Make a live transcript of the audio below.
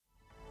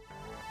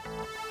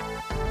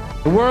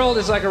The world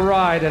is like a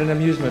ride at an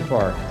amusement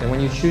park, and when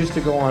you choose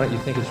to go on it, you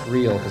think it's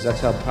real, because that's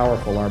how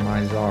powerful our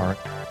minds are.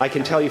 I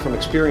can tell you from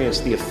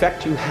experience, the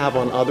effect you have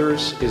on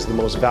others is the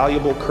most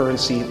valuable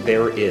currency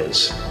there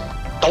is.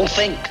 Don't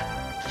think,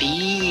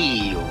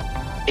 feel.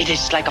 It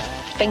is like a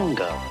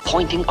finger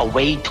pointing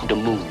away to the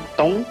moon.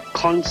 Don't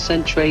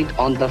concentrate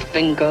on the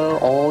finger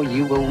or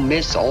you will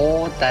miss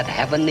all that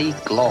heavenly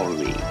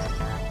glory.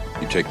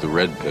 You take the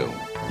red pill,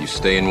 you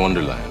stay in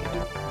Wonderland,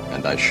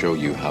 and I show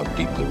you how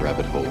deep the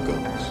rabbit hole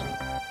goes.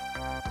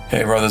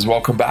 Hey brothers,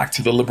 welcome back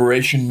to the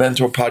Liberation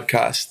Mentor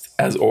Podcast.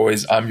 As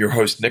always, I'm your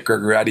host, Nic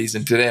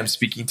and today I'm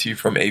speaking to you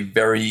from a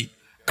very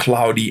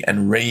cloudy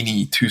and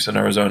rainy Tucson,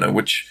 Arizona,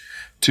 which,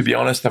 to be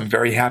honest, I'm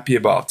very happy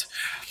about.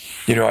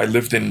 You know, I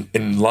lived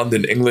in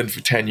London, England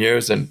for 10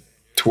 years, and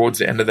towards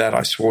the end of that,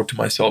 I swore to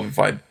myself if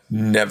I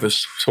never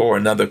saw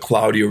another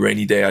cloudy or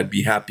rainy day, I'd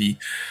be happy.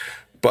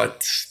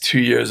 But 2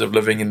 years of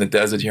living in the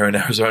desert here in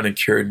Arizona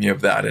cured me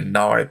of that, and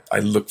now I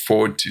look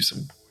forward to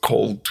some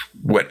cold,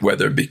 wet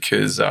weather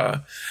because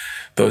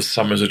those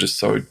summers are just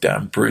so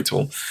damn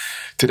brutal.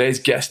 Today's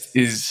guest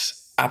is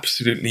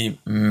absolutely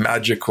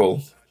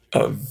magical,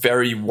 a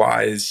very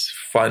wise,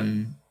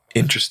 fun,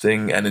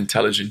 interesting, and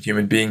intelligent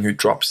human being who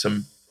drops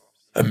some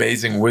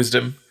amazing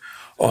wisdom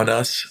on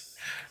us.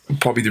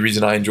 Probably the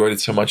reason I enjoyed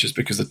it so much is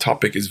because the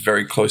topic is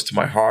very close to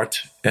my heart,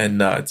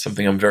 and it's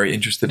something I'm very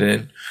interested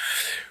in,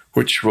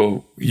 which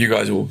you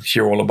guys will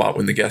hear all about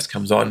when the guest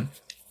comes on.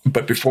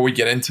 But before we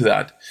get into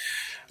that,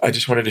 I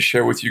just wanted to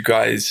share with you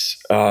guys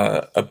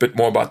a bit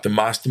more about the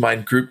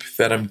mastermind group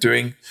that I'm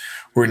doing.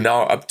 We're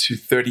now up to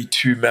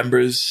 32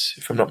 members,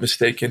 if I'm not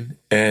mistaken,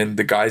 and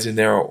the guys in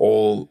there are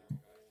all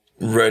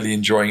really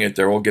enjoying it.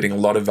 They're all getting a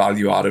lot of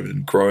value out of it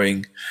and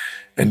growing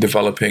and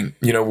developing.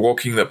 You know,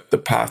 walking the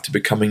path to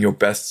becoming your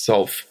best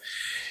self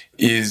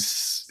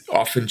is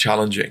often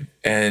challenging,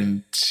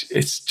 and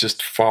it's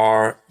just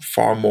far,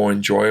 far more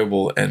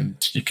enjoyable,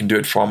 and you can do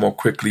it far more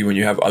quickly when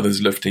you have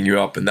others lifting you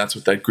up, and that's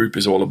what that group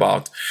is all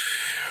about.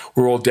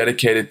 We're all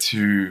dedicated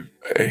to,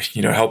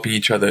 helping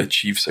each other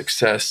achieve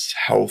success,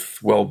 health,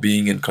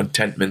 well-being, and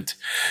contentment.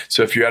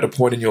 So if you're at a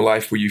point in your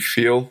life where you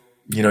feel,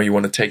 you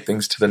want to take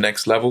things to the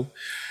next level,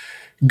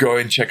 go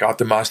and check out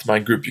the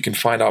mastermind group. You can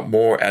find out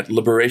more at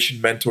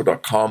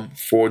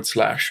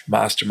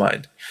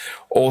liberationmentor.com/mastermind.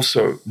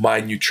 Also, my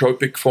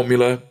nootropic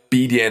formula,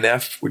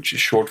 BDNF, which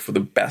is short for the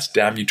best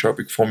damn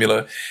nootropic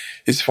formula,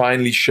 is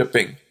finally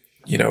shipping.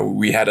 You know,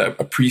 we had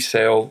a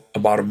pre-sale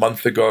about a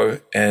month ago,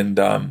 and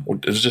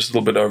it was just a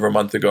little bit over a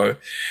month ago.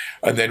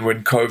 And then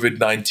when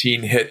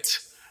COVID-19 hit,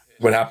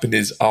 what happened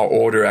is our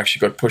order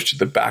actually got pushed to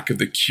the back of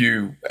the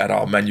queue at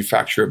our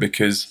manufacturer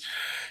because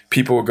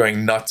people were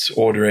going nuts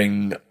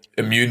ordering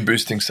immune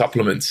boosting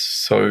supplements.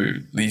 So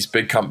these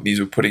big companies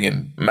were putting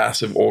in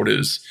massive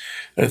orders.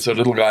 And so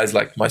little guys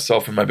like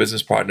myself and my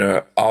business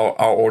partner, our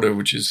order,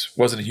 which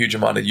wasn't a huge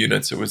amount of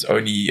units, it was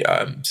only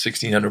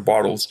 1,600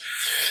 bottles,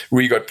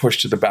 we got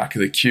pushed to the back of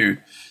the queue.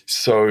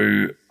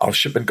 So our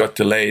shipment got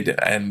delayed,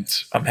 and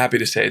I'm happy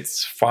to say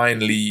it's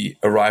finally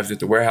arrived at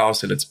the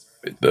warehouse, and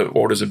the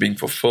orders are being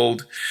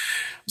fulfilled.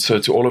 So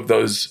to all of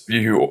those of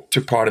you who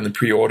took part in the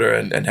pre-order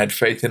and had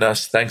faith in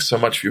us, thanks so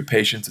much for your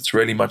patience. It's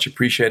really much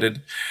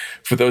appreciated.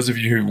 For those of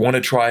you who want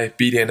to try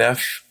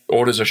BDNF,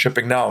 orders are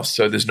shipping now,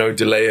 so there's no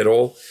delay at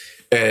all.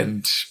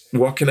 And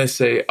what can I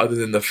say other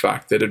than the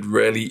fact that it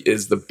really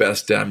is the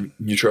best damn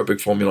nootropic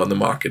formula on the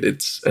market?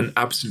 It's an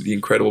absolutely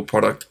incredible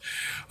product.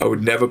 I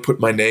would never put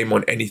my name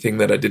on anything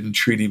that I didn't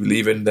truly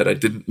believe in, that I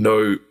didn't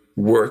know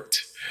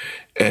worked.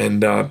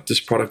 And this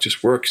product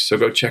just works. So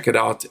go check it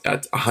out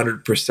at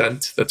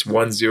 100%. That's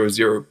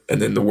 100,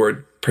 and then the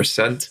word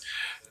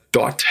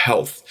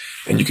 %.health.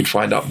 And you can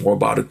find out more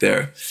about it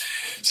there.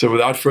 So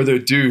without further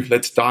ado,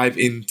 let's dive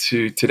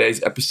into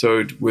today's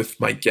episode with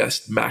my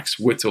guest, Max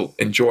Whittle.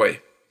 Enjoy.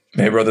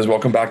 Hey, brothers,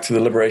 welcome back to the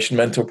Liberation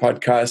Mentor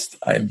Podcast.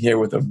 I am here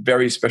with a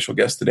very special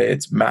guest today.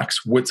 It's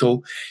Max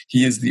Whittle.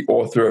 He is the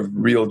author of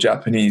Real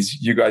Japanese.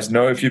 You guys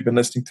know, if you've been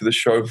listening to the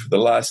show for the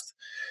last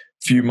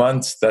few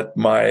months, that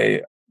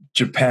my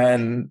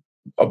Japan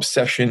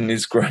obsession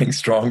is growing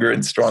stronger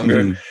and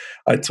stronger.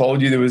 I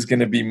told you there was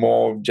going to be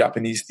more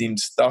Japanese themed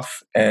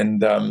stuff.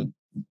 And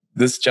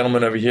this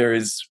gentleman over here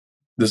is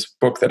this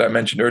book that I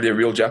mentioned earlier,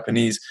 Real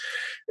Japanese.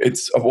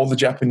 It's, of all the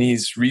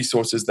Japanese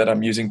resources that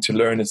I'm using to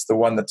learn, it's the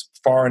one that's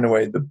far and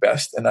away the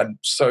best. And I'm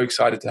so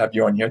excited to have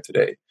you on here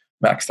today.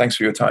 Max, thanks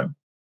for your time.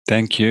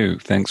 Thank you.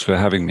 Thanks for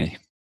having me.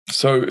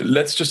 So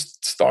let's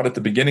just start at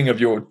the beginning of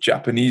your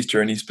Japanese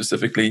journey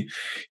specifically.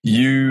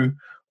 You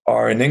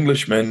are an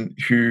Englishman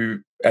who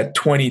at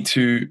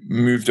 22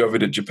 moved over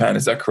to Japan.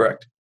 Is that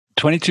correct?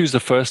 22 is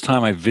the first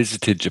time I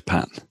visited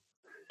Japan.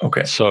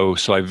 Okay. So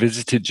I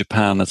visited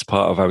Japan as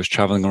part of, I was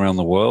traveling around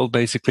the world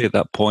basically at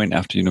that point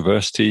after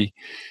university.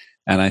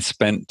 And I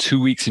spent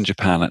 2 weeks in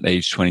Japan at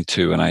age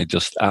 22, and I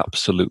just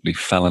absolutely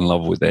fell in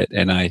love with it.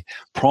 And I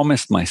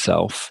promised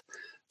myself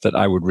that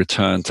I would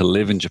return to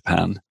live in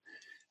Japan.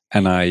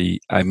 And I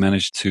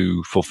managed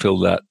to fulfill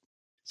that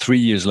 3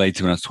 years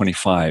later, when I was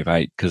 25,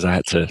 because I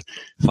had to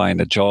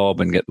find a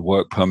job and get the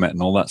work permit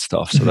and all that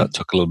stuff. So that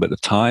took a little bit of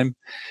time.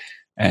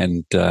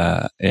 And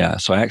so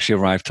I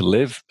actually arrived to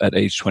live at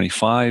age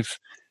 25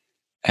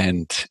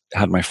 and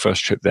had my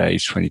first trip there at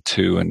age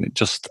 22. And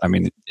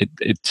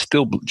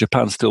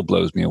Japan still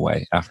blows me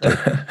away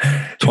after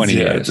 20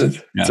 years.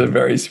 It's a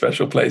very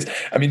special place.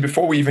 I mean,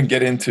 before we even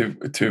get into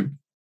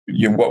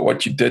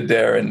what you did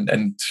there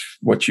and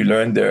what you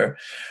learned there,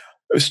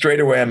 straight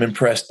away I'm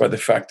impressed by the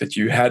fact that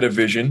you had a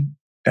vision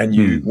and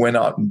you went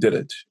out and did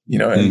it.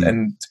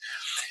 And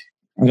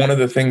one of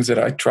the things that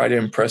I try to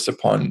impress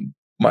upon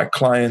my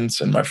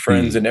clients and my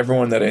friends and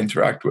everyone that I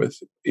interact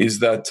with is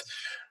that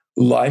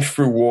life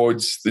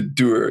rewards the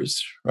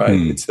doers, right?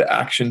 It's the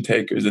action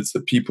takers. It's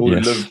the people who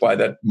live by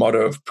that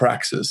motto of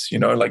praxis,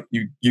 like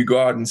you go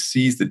out and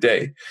seize the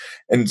day.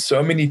 And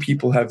so many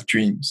people have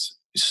dreams.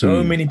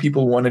 So many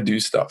people want to do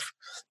stuff,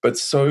 but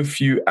so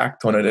few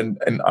act on it.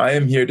 And I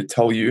am here to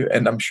tell you,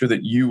 and I'm sure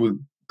that you will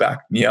back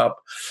me up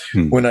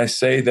when I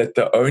say that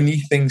the only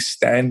thing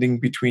standing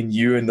between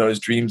you and those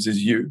dreams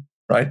is you,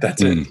 right?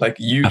 That's it. Like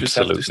you just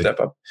have to step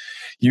up.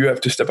 You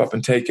have to step up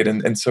and take it.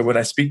 And so when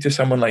I speak to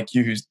someone like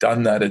you who's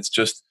done that, it's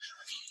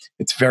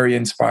it's very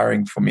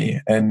inspiring for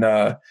me. And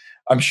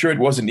I'm sure it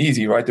wasn't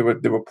easy, right? There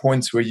were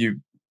points where you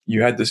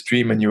had this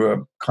dream and you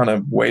were kind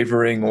of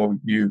wavering, or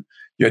you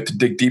had to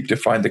dig deep to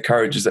find the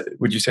courage.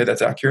 Would you say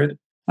that's accurate?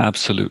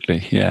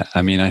 Absolutely. Yeah.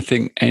 I mean, I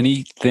think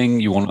anything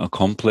you want to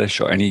accomplish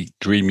or any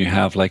dream you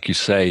have, like you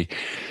say,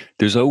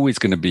 there's always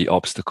going to be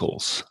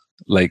obstacles.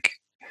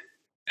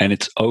 And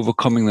it's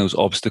overcoming those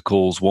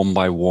obstacles one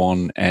by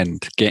one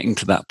and getting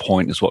to that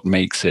point is what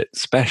makes it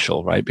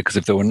special, right? Because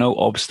if there were no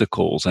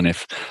obstacles, and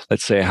if,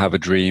 let's say I have a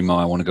dream, or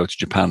I want to go to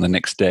Japan the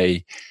next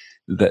day,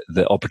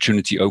 the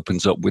opportunity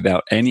opens up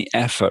without any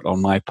effort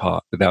on my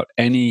part, without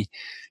any,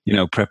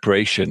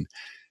 preparation.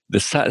 The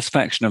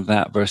satisfaction of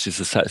that versus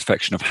the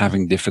satisfaction of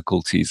having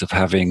difficulties, of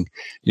having,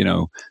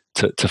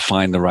 to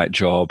find the right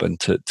job and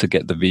to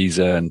get the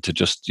visa and to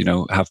just,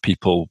 have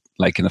people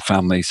like in the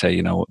family say,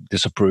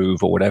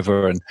 disapprove or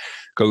whatever, and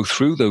go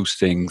through those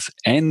things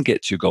and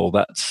get to your goal.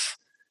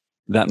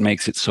 That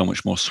makes it so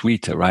much more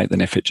sweeter, right? Than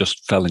if it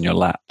just fell in your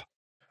lap.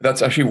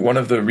 That's actually one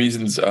of the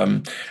reasons,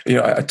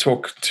 I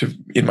talk to,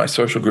 in my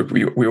social group,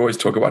 we always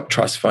talk about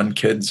trust fund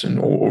kids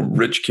or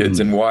rich kids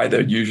and why they're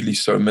usually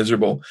so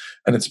miserable.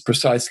 And it's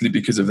precisely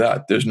because of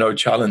that. There's no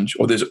challenge,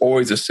 or there's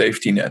always a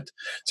safety net.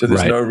 So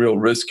there's no real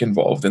risk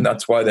involved. And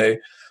that's why a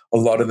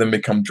lot of them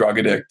become drug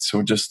addicts,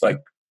 or just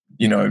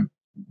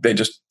they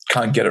just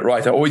can't get it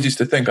right. I used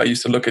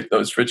to look at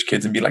those rich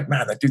kids and be like,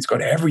 man, that dude's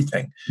got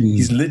everything.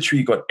 He's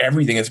literally got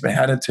everything. It's been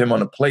handed to him on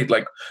a plate.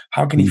 Like,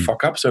 how can he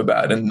fuck up so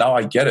bad? And now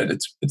I get it.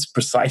 It's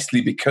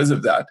precisely because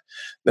of that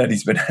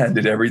he's been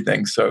handed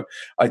everything. So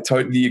I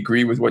totally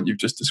agree with what you've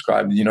just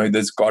described.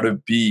 There's got to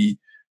be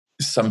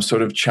some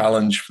sort of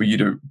challenge for you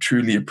to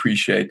truly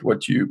appreciate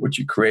what you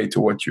create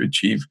or what you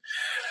achieve.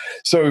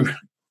 So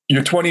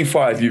you're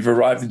 25, you've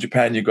arrived in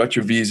Japan, you got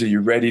your visa,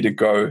 you're ready to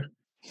go.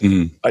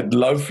 I'd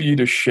love for you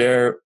to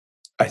share.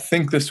 I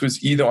think this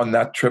was either on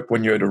that trip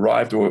when you had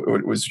arrived, or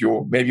it was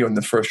maybe on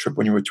the first trip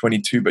when you were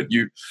 22. But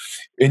you,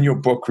 in your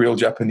book, Real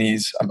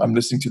Japanese, I'm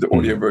listening to the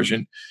audio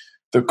version.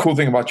 The cool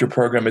thing about your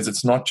program is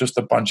it's not just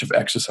a bunch of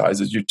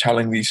exercises. You're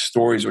telling these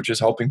stories, which is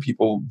helping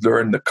people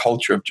learn the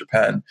culture of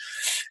Japan.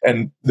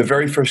 And the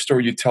very first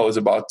story you tell is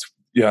about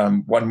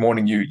one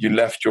morning you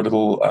left your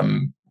little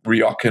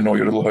ryokan or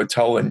your little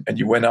hotel and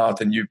you went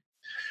out and you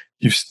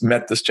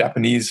met this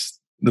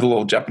little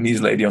old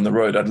Japanese lady on the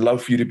road. I'd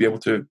love for you to be able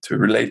to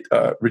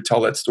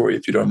retell that story,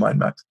 if you don't mind,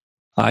 Max.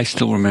 I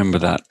still remember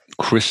that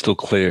crystal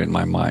clear in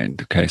my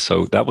mind. Okay,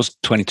 so that was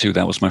 22.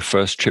 That was my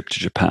first trip to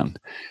Japan.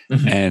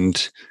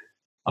 And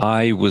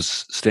I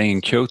was staying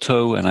in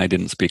Kyoto and I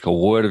didn't speak a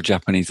word of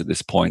Japanese at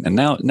this point. And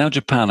now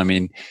Japan, I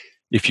mean,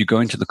 if you go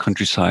into the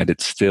countryside,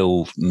 it's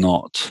still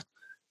not,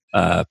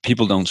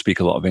 people don't speak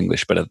a lot of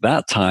English. But at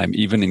that time,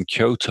 even in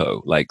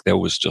Kyoto, there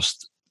was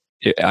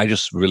I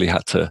just really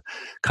had to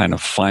kind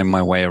of find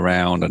my way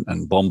around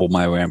and bumble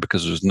my way around,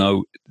 because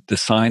the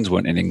signs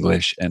weren't in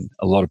English and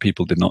a lot of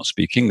people did not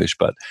speak English,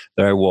 but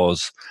there I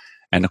was.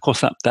 And of course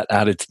that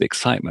added to the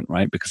excitement,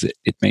 right? Because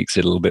it makes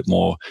it a little bit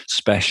more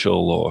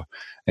special or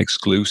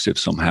exclusive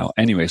somehow.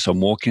 Anyway, so I'm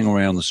walking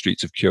around the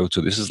streets of Kyoto.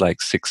 This is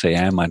like 6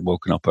 a.m. I'd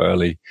woken up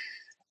early,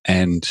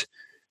 and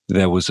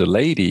there was a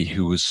lady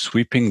who was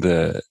sweeping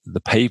the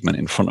pavement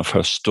in front of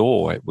her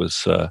store. It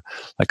was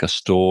like a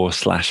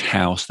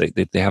store/house.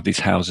 They have these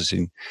houses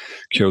in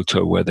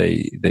Kyoto where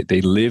they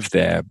live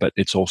there, but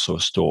it's also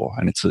a store,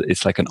 and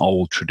it's like an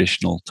old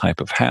traditional type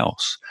of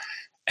house.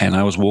 And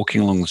I was walking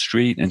along the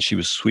street, and she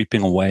was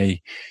sweeping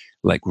away,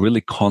 like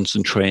really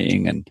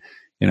concentrating, and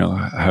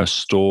her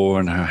store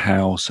and her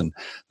house and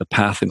the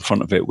path in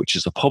front of it, which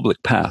is a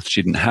public path.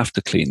 She didn't have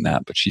to clean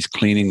that, but she's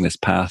cleaning this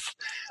path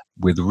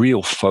with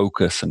real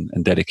focus and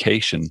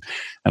dedication.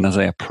 And as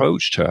I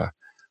approached her,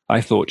 I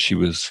thought she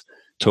was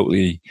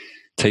totally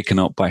taken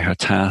up by her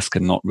task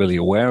and not really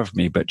aware of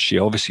me, but she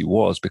obviously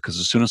was, because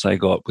as soon as I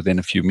got within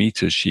a few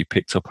meters, she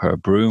picked up her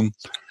broom,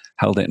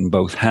 held it in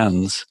both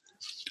hands,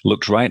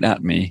 looked right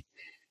at me,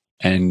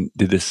 and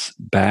did this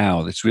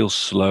bow, this real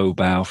slow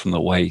bow from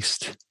the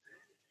waist,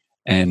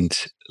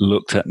 and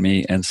looked at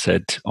me and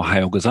said,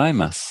 "Ohayo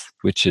gozaimasu,"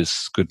 which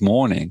is good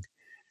morning.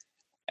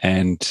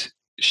 And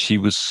she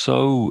was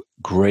so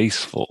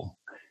graceful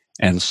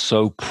and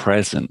so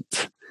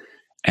present.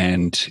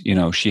 And,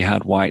 she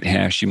had white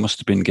hair. She must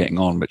have been getting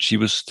on, but she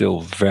was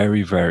still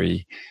very,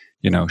 very,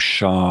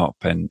 sharp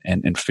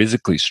and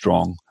physically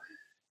strong.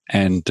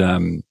 And,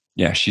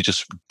 she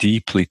just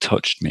deeply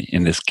touched me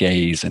in this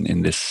gaze and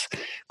in this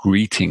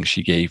greeting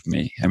she gave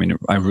me. I mean,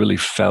 I really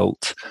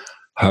felt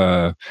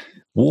her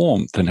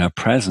warmth and her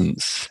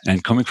presence.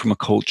 And coming from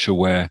a culture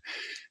where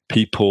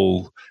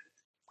people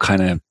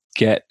kind of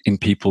get in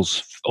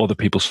other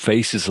people's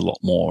faces a lot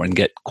more and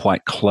get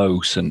quite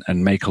close and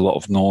make a lot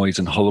of noise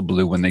and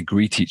hullabaloo when they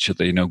greet each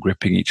other,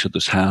 gripping each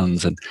other's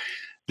hands. And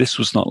this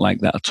was not like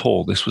that at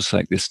all. This was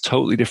like this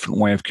totally different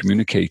way of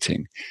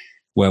communicating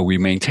where we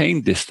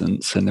maintained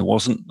distance and there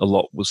wasn't a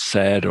lot was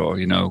said or,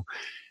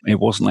 it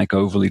wasn't like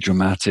overly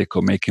dramatic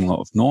or making a lot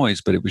of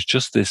noise, but it was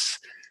just this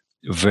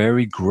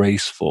very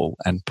graceful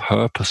and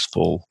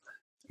purposeful,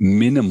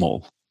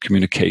 minimal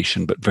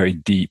communication, but very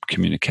deep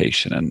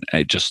communication. And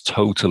it just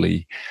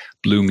totally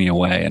blew me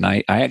away. And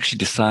I actually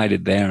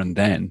decided there and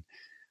then,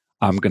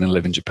 I'm going to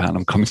live in Japan.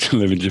 I'm coming to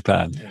live in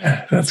Japan.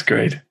 Yeah, that's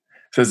great.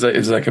 So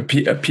it's like a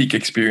peak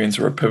experience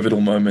or a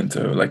pivotal moment,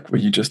 or like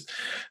where you just,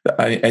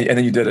 and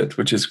then you did it,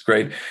 which is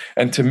great.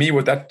 And to me,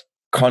 what that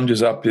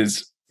conjures up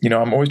is,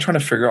 I'm always trying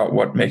to figure out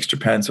what makes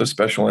Japan so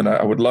special. And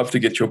I would love to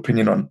get your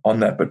opinion on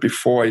that. But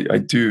before I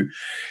do,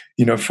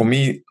 for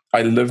me,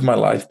 I live my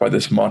life by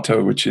this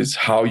motto, which is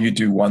how you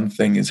do one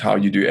thing is how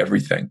you do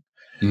everything.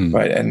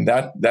 Right. And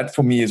that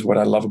for me is what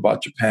I love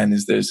about Japan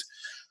is there's,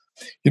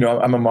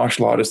 I'm a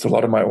martial artist. A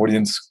lot of my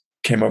audience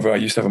came over. I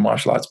used to have a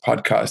martial arts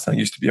podcast and I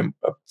used to be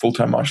a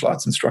full-time martial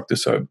arts instructor.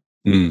 So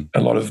a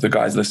lot of the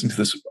guys listening to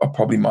this are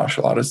probably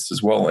martial artists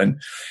as well.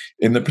 And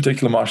in the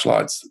particular martial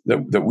arts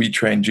that we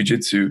train,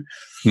 jiu-jitsu,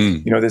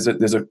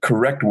 there's a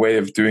correct way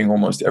of doing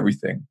almost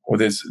everything, or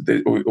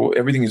or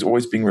everything is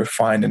always being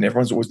refined, and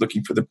everyone's always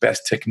looking for the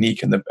best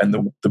technique and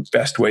the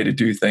best way to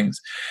do things.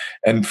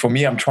 And for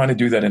me, I'm trying to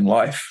do that in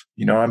life.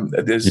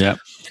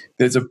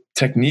 There's a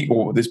technique,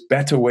 or there's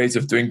better ways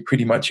of doing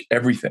pretty much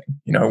everything.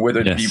 Whether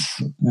it be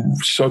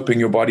soaping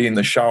your body in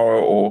the shower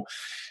or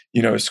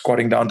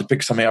squatting down to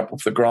pick something up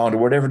off the ground or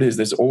whatever it is.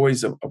 There's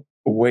always a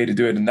way to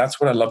do it, and that's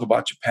what I love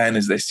about Japan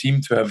is they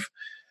seem to have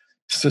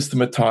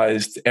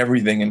systematized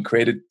everything and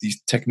created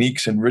these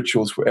techniques and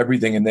rituals for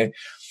everything. And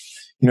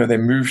they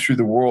move through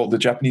the world. The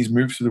Japanese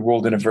move through the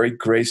world in a very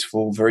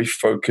graceful, very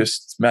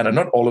focused manner.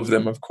 Not all of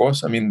them, of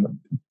course. I mean,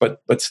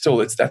 but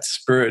still, it's that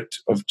spirit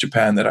of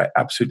Japan that I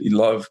absolutely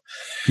love.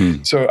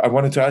 So I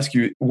wanted to ask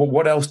you,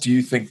 what else do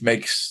you think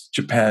makes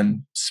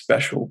Japan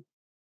special?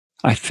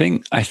 I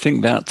think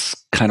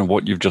that's kind of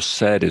what you've just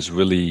said is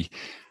really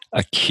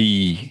a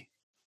key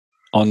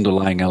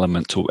underlying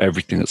element to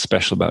everything that's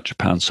special about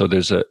Japan. So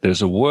there's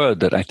a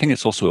word that I think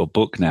it's also a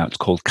book now. It's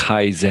called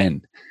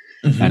kaizen,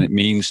 and it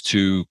means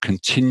to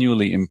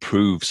continually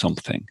improve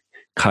something.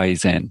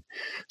 Kaizen.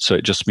 So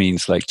it just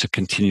means like to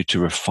continue to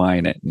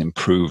refine it and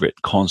improve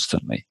it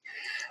constantly.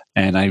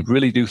 And I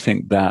really do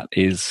think that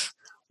is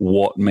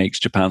what makes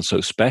Japan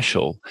so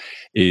special.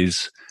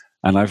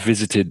 And I've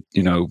visited,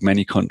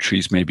 many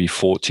countries, maybe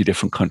 40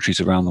 different countries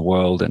around the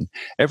world, and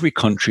every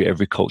country,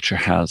 every culture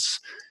has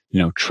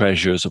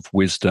treasures of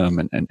wisdom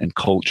and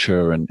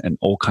culture and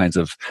all kinds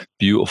of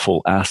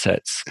beautiful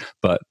assets.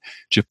 But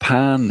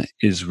Japan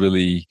is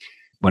really,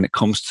 when it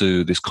comes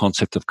to this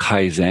concept of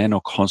kaizen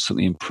or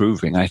constantly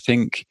improving, I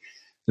think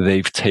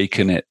they've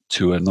taken it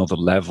to another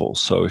level.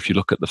 So if you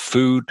look at the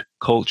food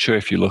culture,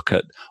 if you look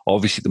at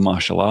obviously the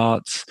martial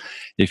arts,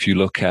 if you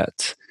look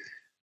at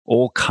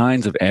all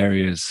kinds of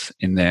areas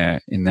in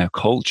their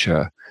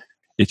culture,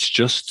 it's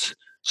just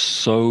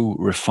so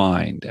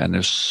refined, and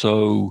they're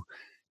so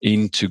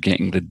into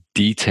getting the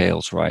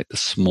details right, the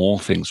small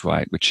things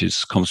right, which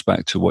comes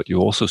back to what you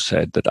also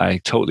said that I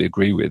totally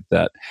agree with,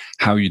 that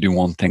how you do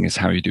one thing is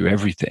how you do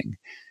everything.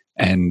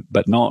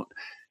 But not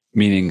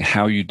meaning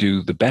how you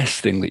do the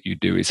best thing that you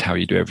do is how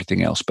you do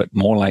everything else, but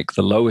more like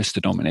the lowest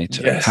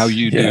denominator. Yes,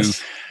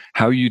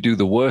 how you do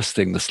the worst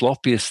thing, the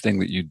sloppiest thing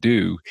that you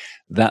do,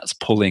 that's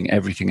pulling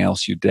everything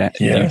else you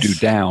do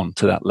down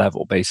to that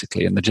level,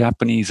 basically. And the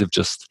Japanese have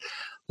just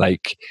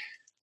like,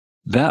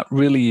 that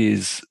really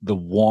is the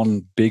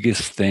one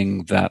biggest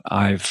thing that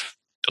I've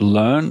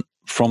learned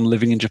from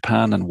living in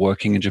Japan and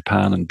working in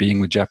Japan and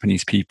being with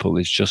Japanese people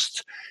is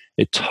just,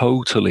 it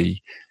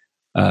totally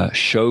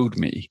showed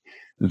me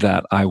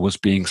that I was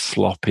being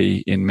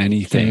sloppy in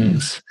many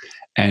things.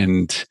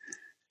 And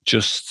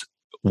just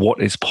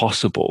what is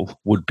possible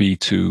would be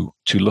to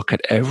look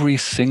at every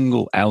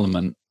single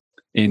element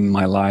in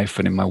my life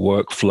and in my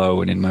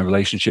workflow and in my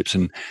relationships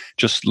and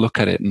just look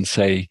at it and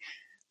say,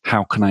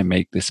 how can I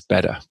make this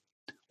better?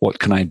 What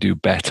can I do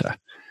better?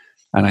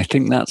 And I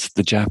think that's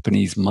the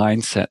Japanese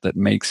mindset that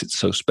makes it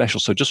so special.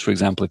 So just for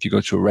example, if you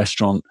go to a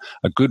restaurant,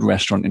 a good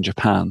restaurant in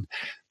Japan,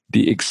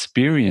 the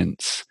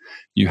experience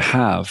you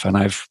have, and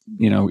I've,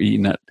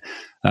 eaten at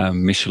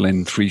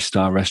Michelin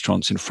 3-star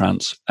restaurants in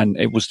France, and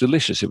it was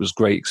delicious. It was a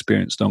great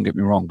experience, don't get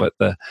me wrong, but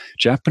the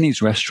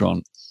Japanese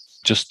restaurant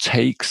just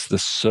takes the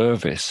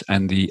service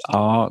and the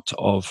art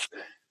of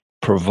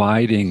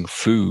providing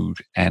food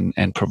and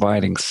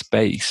providing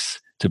space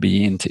to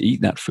be in to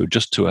eat that food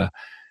just to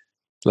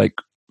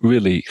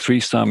really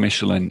 3-star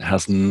Michelin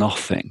has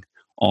nothing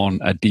on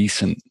a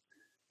decent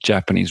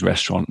Japanese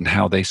restaurant and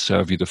how they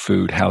serve you the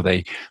food, how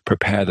they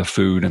prepare the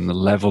food, and the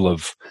level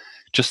of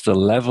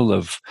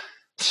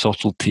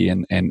subtlety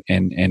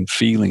and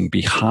feeling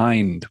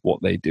behind what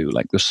they do.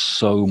 Like, there's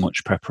so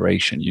much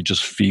preparation. You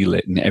just feel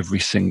it in every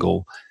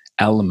single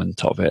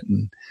element of it.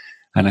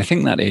 And I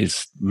think that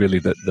is really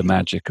the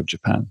magic of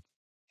Japan.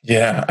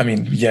 Yeah, I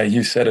mean, yeah,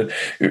 you said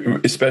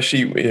it,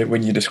 especially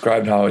when you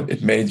described how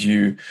it made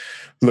you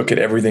look at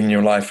everything in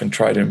your life and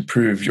try to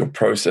improve your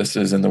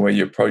processes and the way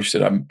you approached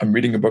it. I'm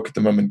reading a book at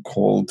the moment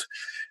called,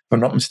 if I'm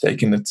not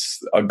mistaken, it's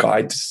A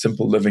Guide to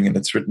Simple Living, and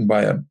it's written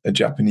by a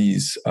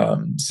Japanese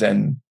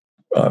Zen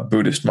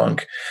Buddhist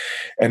monk.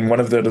 And one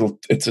of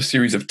it's a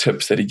series of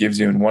tips that he gives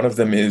you, and one of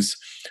them is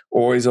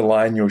always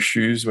align your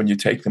shoes when you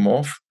take them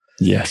off.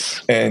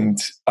 Yes. And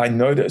I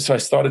know that, so I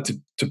started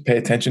to pay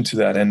attention to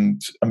that,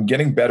 and I'm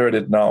getting better at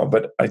it now,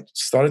 but I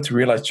started to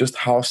realize just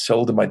how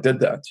seldom I did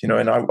that,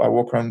 and I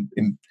walk around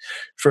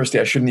firstly,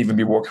 I shouldn't even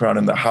be walking around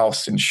in the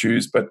house in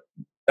shoes, but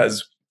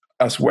as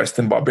us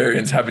Western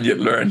barbarians haven't yet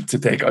learned to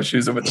take our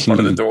shoes off at the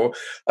front of the door,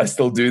 I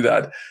still do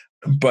that.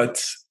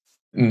 But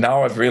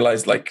now I've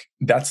realized, like,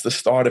 that's the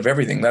start of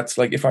everything. That's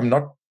like, if I'm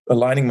not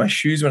aligning my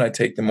shoes when I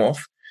take them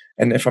off,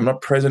 and if I'm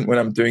not present when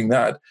I'm doing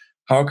that,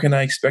 how can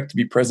I expect to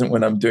be present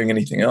when I'm doing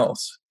anything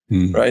else?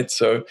 Right?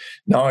 So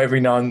now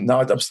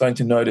I'm starting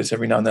to notice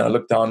every now and then I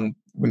look down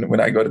when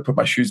I go to put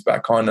my shoes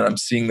back on, and I'm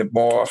seeing that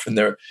more often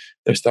they're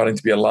starting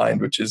to be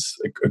aligned, which is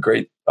a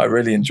great, I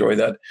really enjoy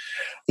that.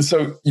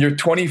 So you're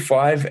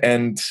 25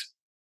 and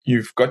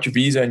you've got your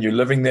visa and you're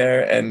living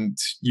there, and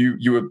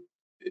you were,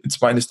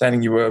 it's my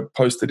understanding, you were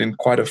posted in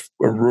quite a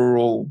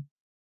rural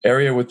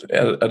area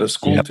at a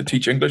school to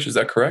teach English. Is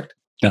that correct?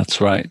 That's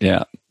right.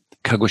 Yeah.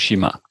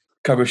 Kagoshima.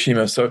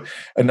 So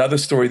another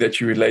story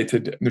that you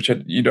related, which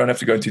you don't have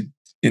to go into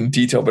in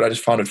detail, but I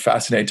just found it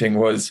fascinating,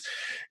 was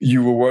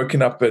you were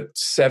woken up at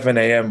 7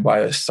 a.m. by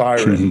a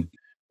siren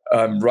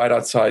right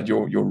outside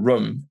your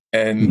room.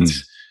 And,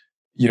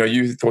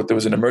 you thought there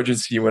was an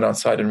emergency. You went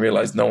outside and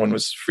realized no one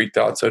was freaked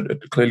out. So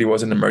it clearly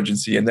was an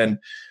emergency. And then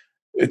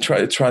it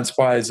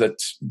transpires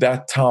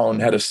that town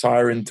had a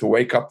siren to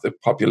wake up the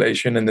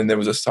population. And then there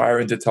was a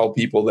siren to tell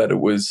people that it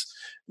was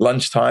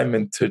lunchtime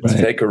and to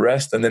take a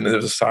rest. And then there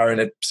was a siren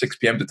at 6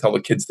 p.m. to tell the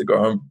kids to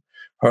go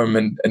home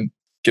and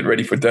get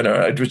ready for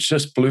dinner, which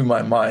just blew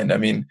my mind. I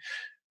mean,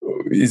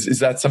 is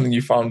that something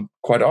you found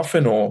quite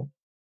often, or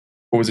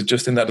was it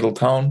just in that little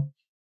town?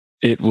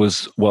 It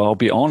was, well, I'll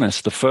be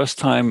honest, the first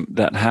time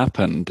that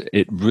happened,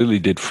 it really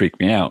did freak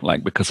me out.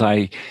 Like, because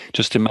I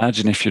just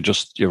imagine if you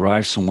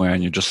arrive somewhere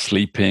and you're just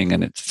sleeping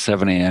and it's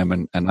 7 a.m.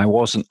 and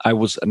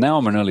now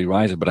I'm an early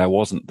riser, but I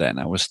wasn't then.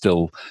 I was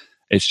still,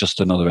 it's just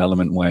another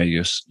element where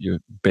you're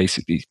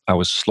basically, I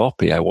was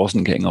sloppy. I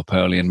wasn't getting up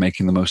early and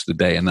making the most of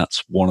the day. And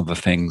that's one of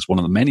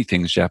the many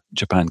things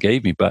Japan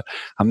gave me. But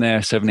I'm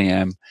there 7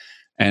 a.m.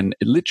 and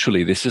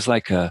literally this is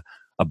like a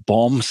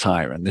bomb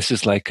siren. This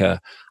is like a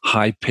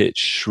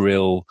high-pitched,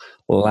 shrill,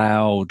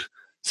 loud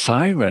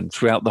siren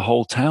throughout the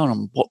whole town.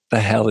 And what the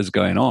hell is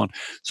going on?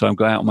 So I'm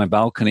going out on my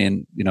balcony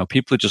and,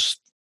 people are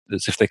just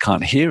as if they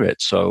can't hear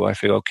it. So I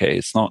feel, okay,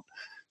 it's not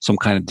some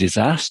kind of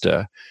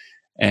disaster.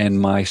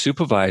 And my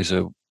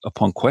supervisor,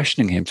 upon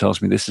questioning him,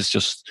 tells me this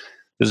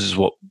is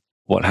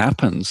what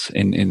happens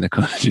in the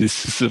country.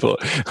 This is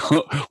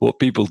what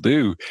people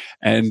do.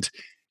 And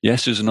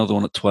yes, there's another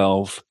one at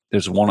 12.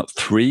 There's one at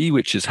 3,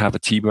 which is have a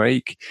tea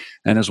break.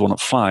 And there's one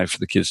at 5 for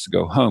the kids to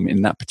go home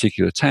in that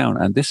particular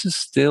town. And this is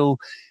still,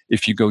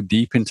 if you go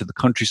deep into the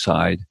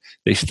countryside,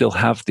 they still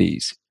have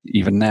these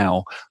even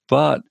now,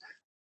 but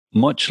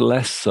much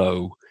less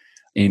so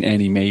in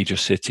any major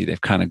city.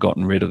 They've kind of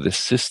gotten rid of this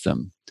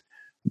system.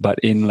 But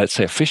in, let's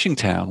say, a fishing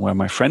town where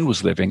my friend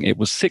was living, it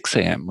was 6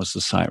 a.m. was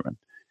the siren.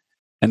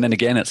 And then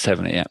again at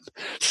 7 a.m.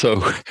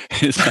 So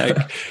it's like,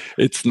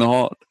 it's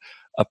not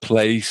a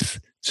place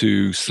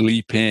to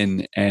sleep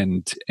in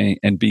and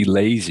be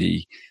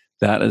lazy.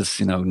 That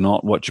is,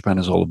 not what Japan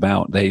is all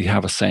about. They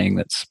have a saying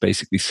that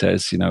basically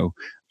says,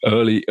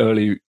 early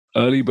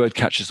bird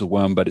catches the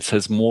worm, but it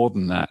says more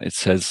than that. It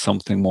says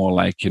something more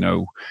like,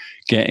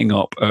 getting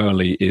up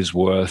early is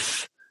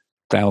worth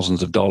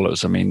thousands of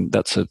dollars. I mean,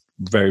 that's a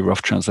very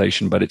rough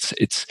translation, but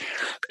it's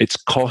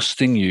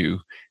costing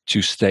you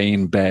to stay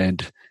in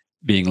bed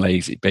being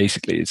lazy.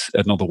 Basically, it's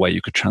another way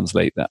you could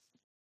translate that.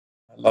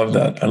 I love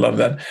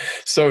that.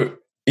 So,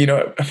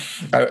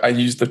 I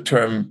use the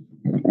term,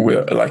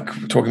 we're like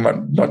talking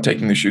about not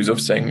taking the shoes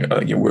off, saying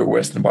we're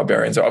Western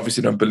barbarians. I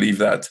obviously don't believe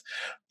that,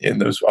 and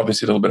there's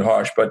obviously a little bit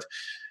harsh, but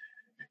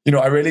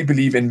I really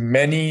believe in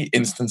many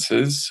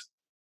instances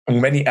in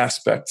many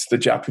aspects, the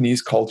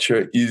Japanese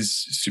culture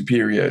is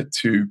superior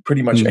to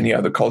pretty much any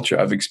other culture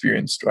I've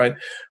experienced, right?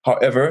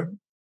 However,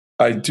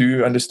 I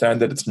do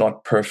understand that it's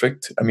not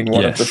perfect. I mean,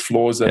 one of the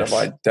flaws that I've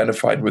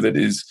identified with it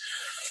is,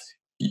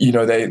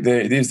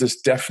 there's this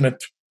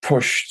definite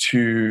push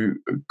to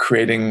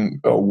creating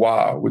a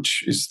wow,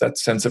 which is that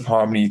sense of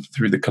harmony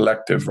through the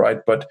collective, right?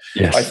 But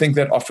I think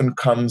that often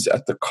comes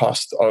at the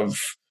cost of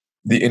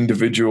the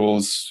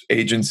individual's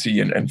agency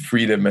and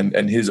freedom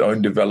and his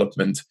own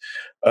development.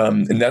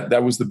 And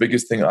that was the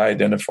biggest thing I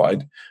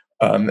identified.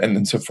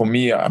 And so for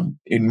me,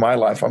 in my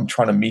life, I'm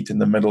trying to meet in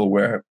the middle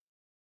where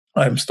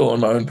I'm still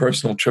on my own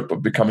personal trip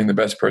of becoming the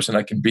best person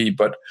I can be.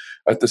 But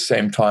at the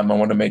same time, I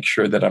want to make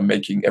sure that I'm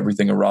making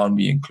everything around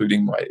me,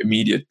 including my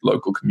immediate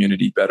local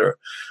community, better.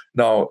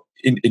 Now,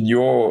 in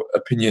your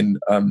opinion,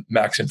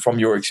 Max, and from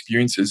your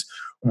experiences,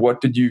 what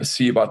did you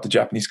see about the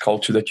Japanese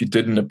culture that you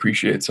didn't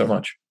appreciate so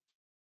much?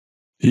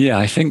 Yeah,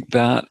 I think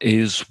that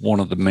is one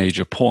of the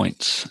major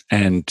points.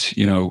 And,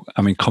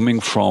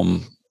 coming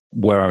from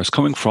where I was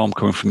coming from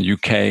the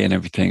UK and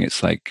everything,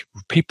 it's like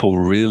people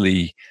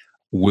really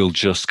will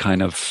just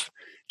kind of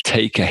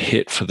take a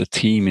hit for the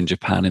team in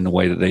Japan in a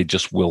way that they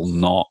just will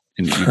not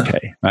in the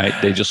UK, right?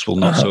 They just will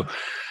not. So,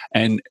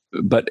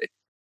 but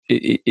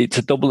it's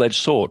a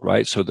double-edged sword,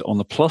 right? So on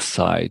the plus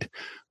side,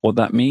 what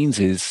that means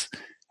is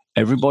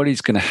everybody's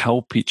going to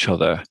help each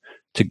other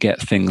to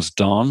get things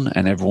done,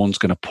 and everyone's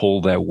going to pull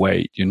their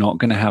weight. You're not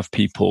going to have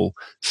people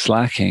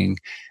slacking,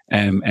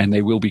 and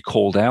they will be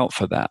called out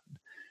for that.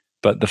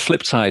 But the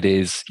flip side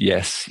is,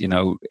 yes,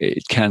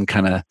 it can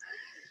kind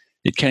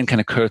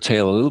of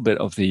curtail a little bit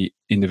of the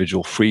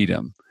individual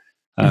freedom.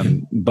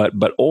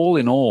 But all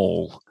in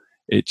all,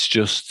 it's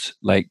just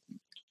like,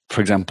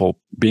 for example,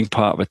 being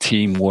part of a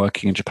team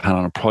working in Japan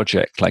on a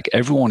project, like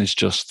everyone is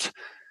just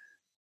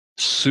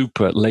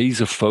super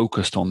laser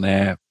focused on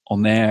their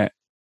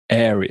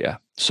area.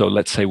 So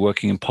let's say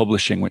working in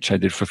publishing, which I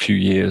did for a few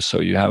years. So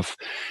you have,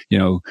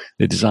 the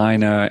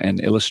designer and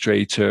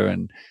illustrator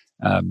and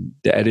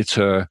the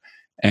editor,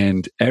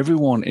 and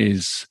everyone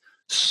is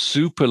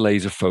super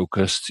laser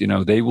focused.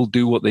 They will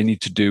do what they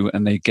need to do,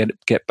 and they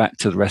get back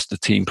to the rest of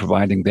the team,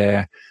 providing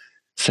their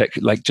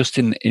just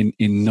in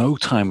no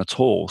time at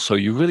all. So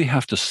you really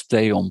have to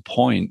stay on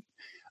point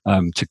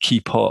to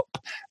keep up,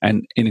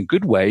 and in a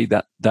good way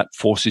that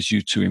forces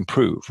you to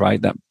improve,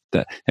 right? That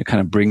kind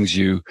of brings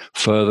you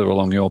further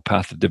along your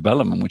path of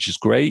development, which is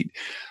great.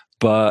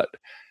 But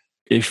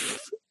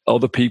if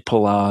other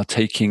people are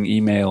taking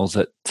emails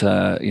at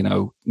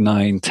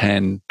 9,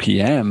 10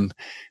 p.m.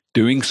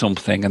 doing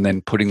something and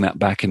then putting that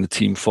back in the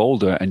team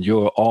folder, and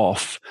you're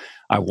off,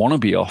 I want to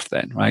be off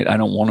then, right? I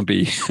don't want to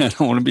be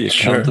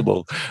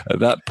accountable at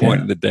that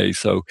point of the day.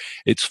 So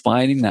it's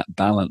finding that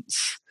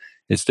balance.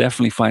 It's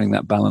definitely finding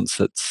that balance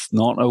that's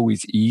not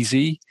always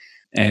easy.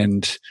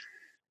 And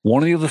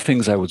one of the other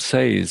things I would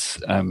say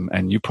is,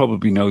 and you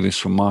probably know this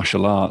from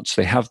martial arts,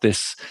 they have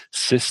this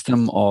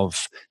system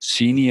of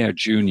senior,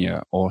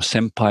 junior, or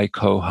senpai,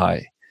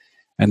 kohai.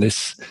 And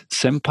this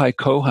senpai,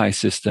 kohai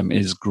system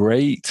is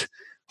great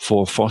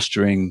for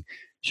fostering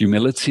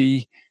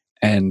humility.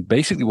 And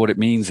basically what it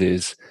means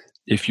is,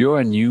 if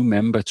you're a new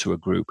member to a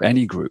group,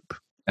 any group,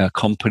 a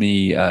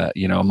company, a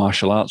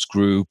martial arts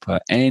group,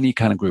 any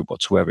kind of group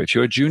whatsoever, if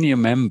you're a junior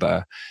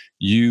member,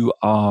 you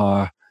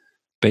are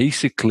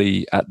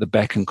basically at the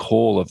beck and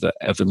call of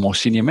the more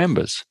senior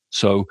members.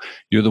 So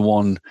you're the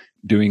one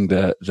doing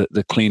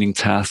the cleaning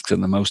tasks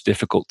and the most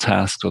difficult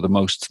tasks, or the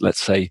most,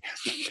 let's say,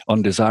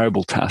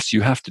 undesirable tasks.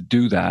 You have to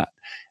do that,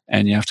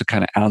 and you have to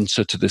kind of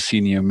answer to the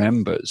senior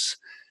members.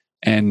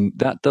 And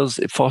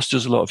it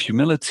fosters a lot of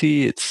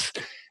humility.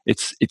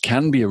 It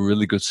can be a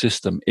really good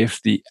system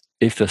if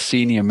the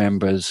senior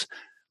members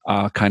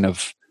are kind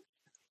of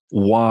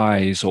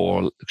wise,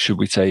 or should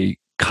we say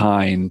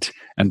kind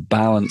and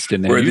balanced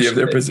in their worthy of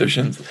their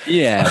positions.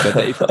 Yeah,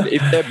 but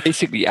if they're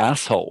basically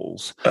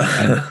assholes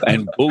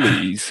and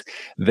bullies,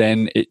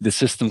 then the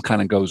system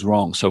kind of goes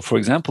wrong. So, for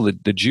example,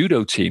 the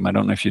judo team, I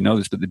don't know if you know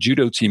this, but the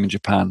judo team in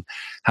Japan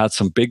had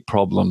some big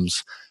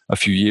problems a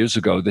few years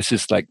ago. This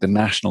is like the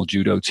national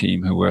judo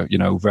team who were,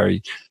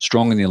 very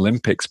strong in the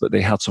Olympics, but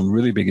they had some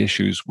really big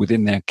issues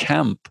within their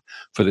camp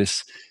for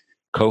this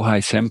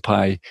kohai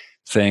senpai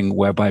thing,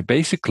 whereby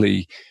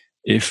basically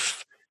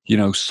if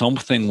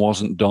something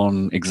wasn't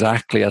done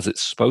exactly as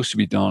it's supposed to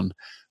be done,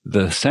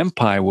 the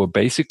senpai were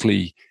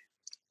basically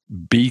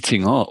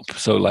beating up.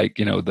 So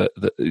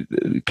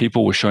the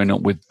people were showing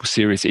up with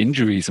serious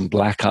injuries and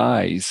black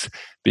eyes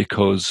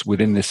because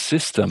within this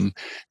system,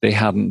 they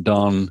hadn't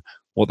done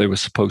what they were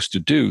supposed to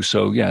do.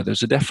 So yeah, there's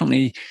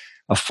definitely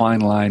a fine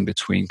line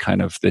between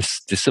kind of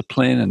this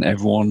discipline and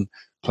everyone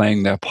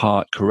playing their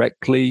part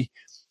correctly,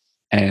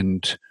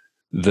 and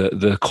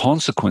the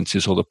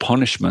consequences or the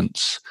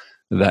punishments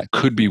that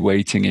could be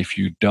waiting if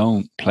you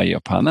don't play your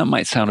part. And that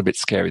might sound a bit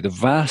scary. The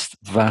vast,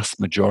 vast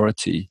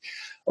majority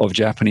of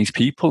Japanese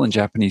people and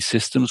Japanese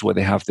systems where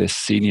they have this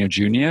senior,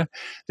 junior,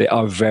 they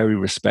are very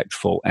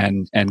respectful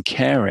and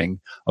caring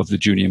of the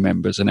junior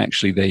members. And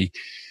actually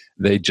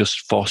They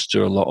just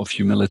foster a lot of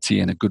humility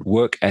and a good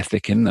work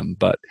ethic in them.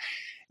 But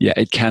yeah,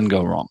 it can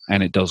go wrong,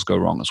 and it does go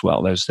wrong as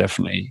well. There's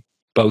definitely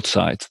both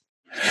sides.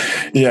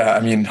 Yeah, I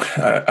mean,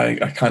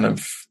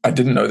 I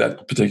didn't know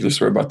that particular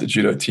story about the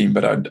judo team,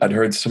 but I'd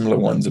heard similar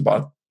ones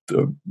about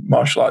the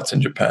martial arts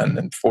in Japan.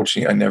 And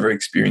fortunately, I never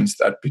experienced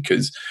that,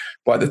 because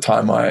by the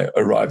time I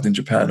arrived in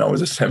Japan, I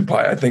was a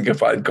senpai. I think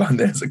if I had gone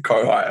there as a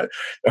kohai,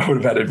 I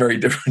would have had a very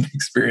different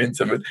experience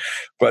of it.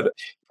 But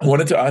I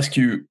wanted to ask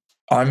you,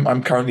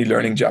 I'm currently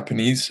learning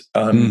Japanese,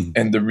 and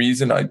the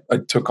reason I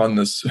took on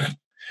this,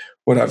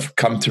 what I've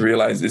come to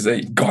realize, is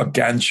a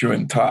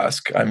gargantuan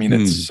task. I mean,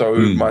 it's so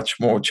much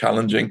more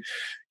challenging.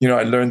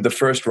 I learned the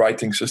first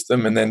writing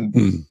system, and then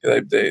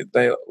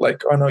they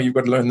like, oh no, you've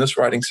got to learn this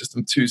writing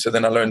system too. So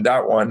then I learned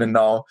that one, and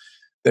now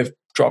they've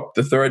dropped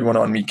the third one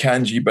on me,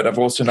 kanji. But I've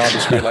also now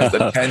just realized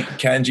that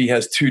kanji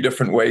has two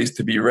different ways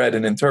to be read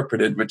and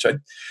interpreted,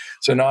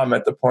 so now I'm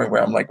at the point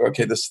where I'm like,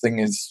 okay, this thing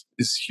is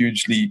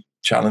hugely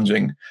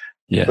challenging.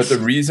 Yes. But the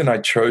reason I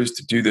chose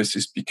to do this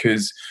is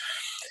because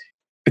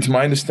it's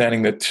my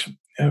understanding that,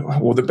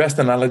 the best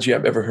analogy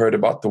I've ever heard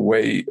about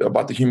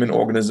the human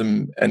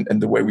organism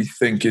and the way we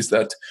think is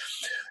that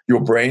your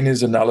brain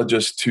is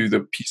analogous to the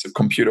piece of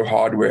computer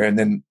hardware, and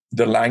then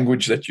the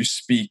language that you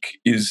speak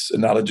is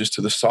analogous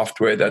to the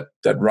software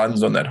that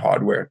runs on that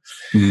hardware.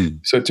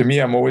 So to me,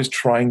 I'm always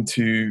trying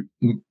to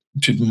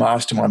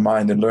master my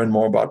mind and learn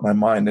more about my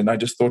mind. And I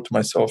just thought to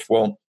myself,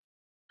 well,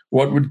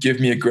 what would give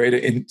me a greater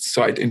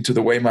insight into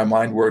the way my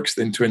mind works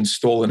than to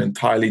install an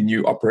entirely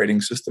new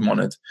operating system on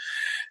it?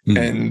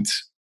 And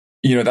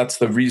that's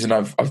the reason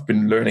I've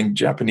been learning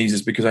Japanese,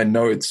 is because I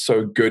know it's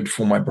so good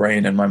for my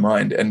brain and my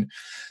mind. And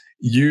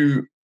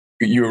you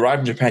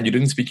arrived in Japan, you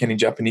didn't speak any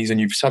Japanese, and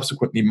you've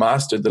subsequently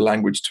mastered the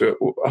language to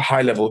a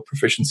high level of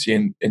proficiency,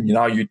 and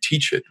now you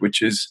teach it,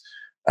 which is,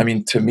 I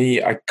mean, to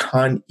me, I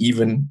can't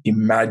even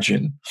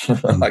imagine.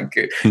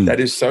 That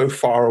is so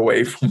far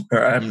away from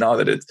where I am now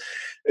that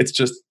it's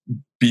just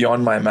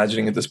beyond my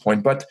imagining at this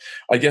point. But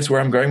I guess where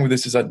I'm going with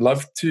this is I'd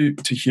love to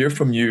hear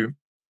from you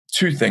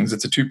two things.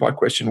 It's a two-part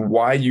question: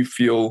 why you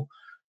feel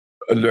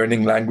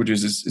learning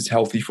languages is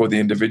healthy for the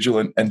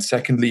individual, and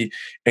secondly,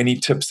 any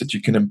tips that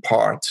you can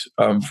impart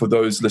for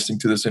those listening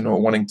to this and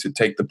wanting to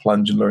take the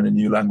plunge and learn a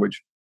new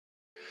language.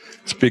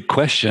 It's a big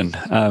question.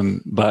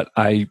 But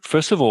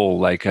first of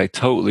all, I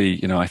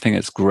totally, I think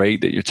it's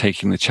great that you're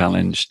taking the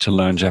challenge to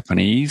learn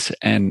Japanese.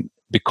 And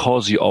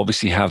because you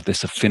obviously have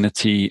this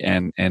affinity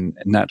and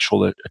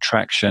natural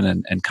attraction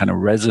and kind of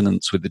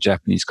resonance with the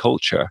Japanese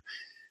culture,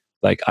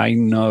 I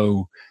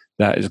know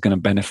that is going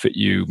to benefit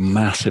you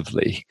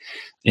massively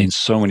in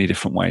so many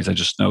different ways. I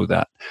just know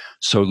that.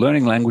 So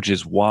learning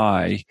languages,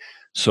 why?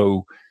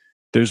 So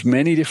there's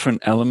many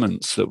different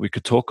elements that we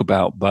could talk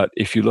about, but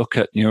if you look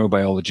at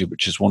neurobiology,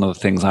 which is one of the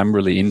things I'm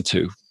really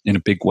into in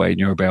a big way,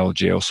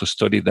 neurobiology, I also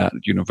studied that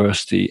at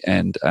university,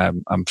 and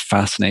I'm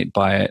fascinated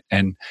by it.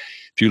 And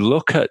if you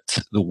look at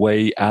the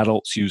way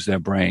adults use their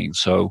brain,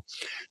 so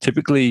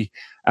typically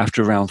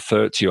after around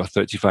 30 or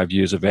 35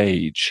 years of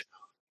age,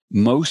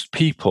 most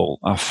people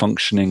are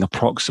functioning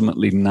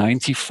approximately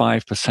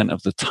 95%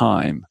 of the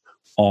time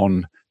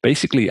on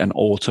basically an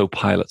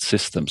autopilot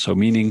system. So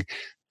meaning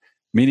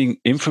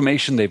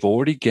information they've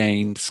already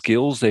gained,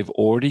 skills they've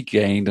already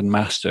gained and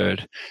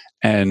mastered,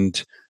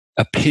 and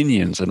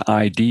opinions and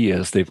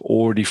ideas they've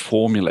already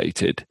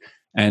formulated.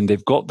 And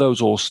they've got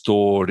those all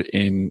stored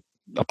in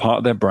a part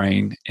of their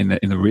brain, in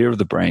the rear of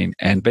the brain.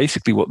 And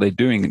basically what they're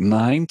doing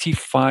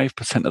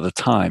 95% of the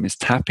time is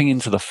tapping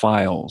into the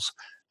files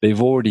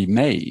they've already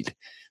made.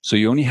 So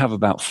you only have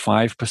about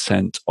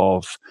 5%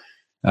 of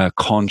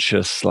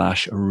conscious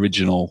 /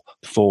 original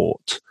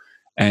thought.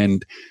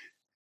 And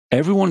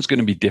everyone's going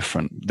to be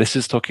different. This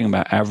is talking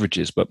about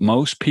averages, but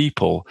most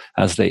people,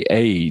 as they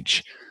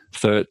age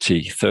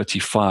 30,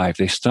 35,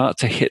 they start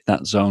to hit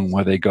that zone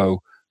where they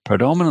go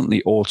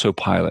predominantly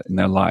autopilot in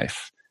their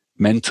life,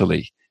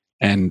 mentally,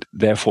 and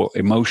therefore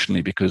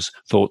emotionally, because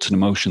thoughts and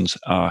emotions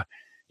are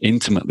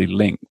intimately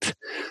linked.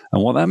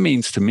 And what that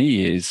means to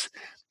me is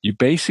you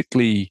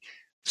basically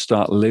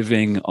start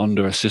living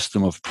under a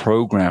system of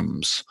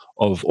programs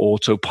of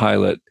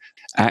autopilot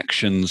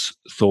actions,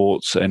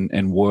 thoughts,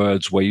 and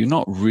words where you're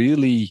not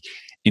really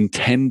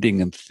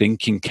intending and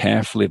thinking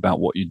carefully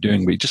about what you're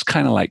doing, but you're just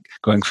kind of like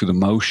going through the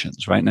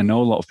motions, right? And I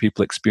know a lot of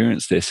people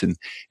experience this in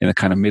a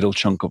kind of middle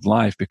chunk of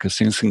life because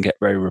things can get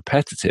very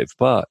repetitive.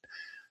 But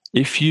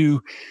if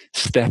you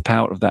step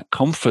out of that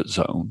comfort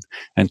zone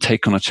and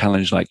take on a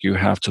challenge like you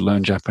have to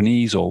learn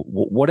Japanese or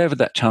whatever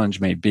that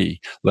challenge may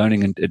be,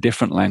 learning a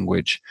different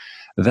language,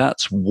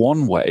 that's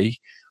one way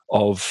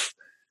of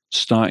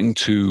starting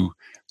to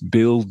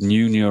build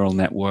new neural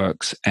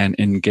networks and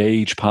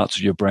engage parts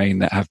of your brain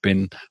that have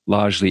been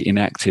largely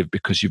inactive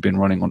because you've been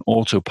running on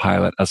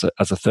autopilot as a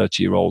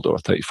 30-year-old or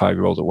a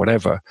 35-year-old or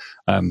whatever.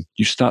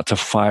 You start to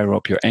fire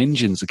up your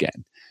engines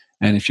again.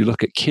 And if you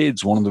look at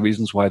kids, one of the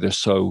reasons why they're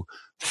so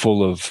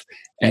full of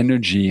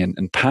energy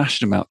and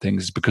passion about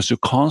things is because they're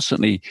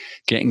constantly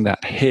getting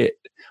that hit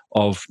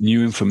of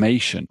new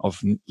information,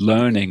 of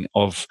learning,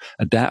 of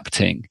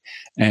adapting.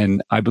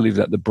 And I believe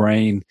that the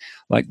brain,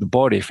 like the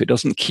body, if it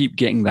doesn't keep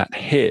getting that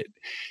hit,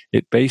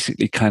 it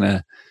basically kind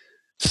of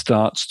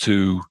starts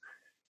to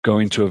go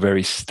into a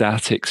very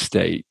static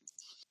state.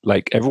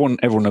 Like everyone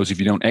knows, if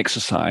you don't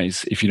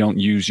exercise, if you don't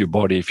use your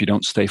body, if you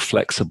don't stay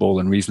flexible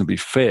and reasonably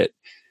fit,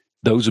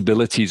 those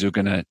abilities are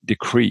going to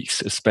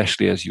decrease,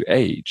 especially as you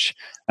age.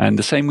 And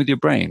the same with your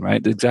brain,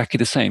 right? Exactly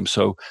the same.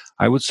 So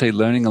I would say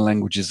learning a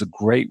language is a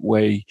great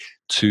way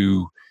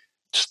to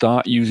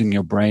start using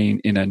your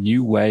brain in a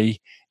new way,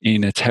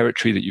 in a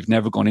territory that you've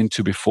never gone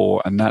into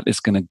before. And that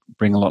is going to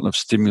bring a lot of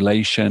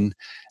stimulation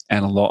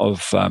and a lot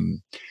of,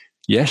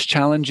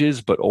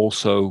 challenges, but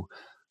also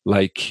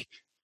like,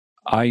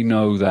 I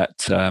know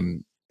that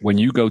when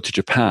you go to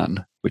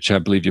Japan, which I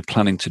believe you're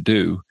planning to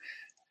do,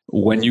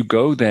 when you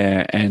go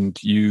there and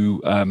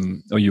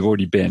or you've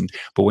already been,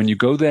 but when you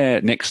go there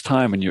next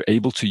time and you're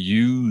able to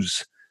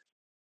use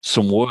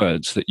some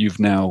words that you've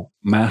now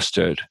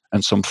mastered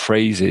and some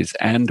phrases,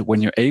 and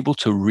when you're able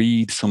to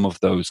read some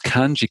of those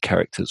kanji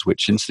characters,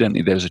 which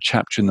incidentally, there's a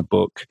chapter in the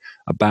book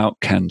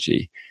about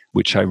kanji,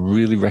 which I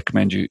really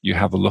recommend you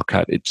have a look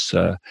at. It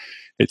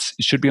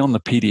should be on the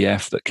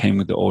PDF that came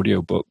with the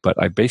audiobook,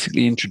 but I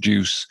basically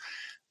introduce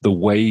the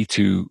way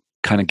to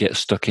kind of get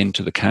stuck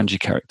into the kanji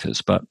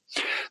characters. But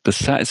the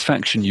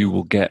satisfaction you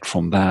will get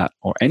from that,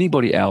 or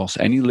anybody else,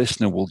 any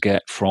listener will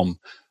get from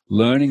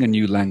learning a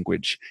new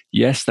language,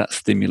 yes, that's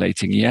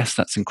stimulating. Yes,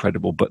 that's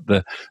incredible. But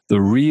the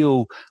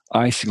real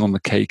icing on the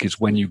cake is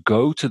when you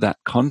go to that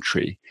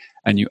country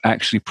and you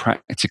actually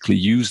practically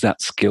use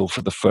that skill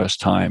for the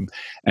first time,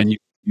 and you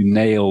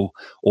nail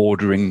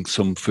ordering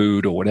some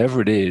food or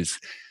whatever it is,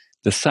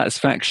 the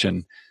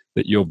satisfaction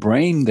that your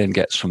brain then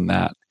gets from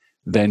that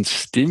then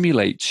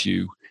stimulates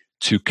you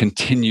to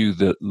continue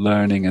the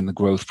learning and the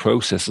growth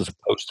process, as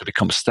opposed to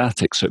become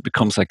static. So it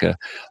becomes like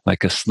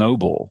a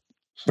snowball.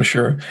 For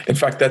sure. In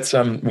fact, that's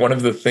one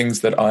of the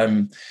things that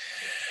I'm,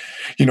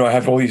 I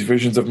have all these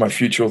visions of my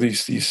future, all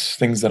these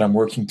things that I'm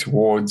working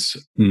towards.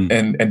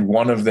 And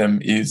one of them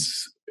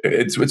is,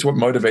 it's what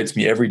motivates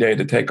me every day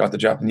to take out the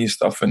Japanese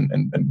stuff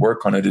and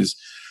work on it is,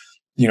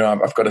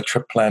 I've got a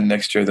trip planned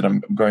next year that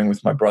I'm going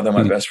with my brother,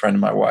 my best friend,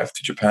 and my wife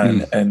to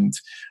Japan. And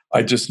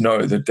I just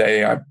know the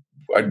day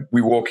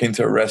we walk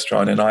into a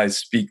restaurant and I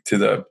speak to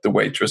the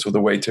waitress or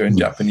the waiter in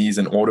Japanese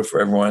and order for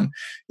everyone,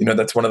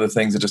 that's one of the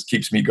things that just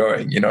keeps me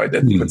going,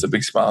 that puts a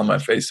big smile on my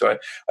face. So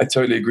I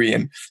totally agree.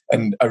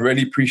 And I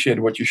really appreciate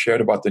what you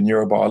shared about the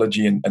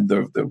neurobiology and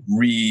the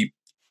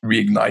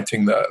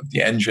reigniting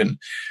the engine.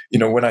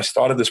 When I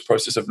started this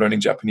process of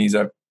learning Japanese,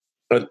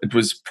 it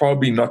was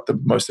probably not the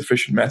most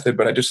efficient method,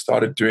 but I just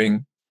started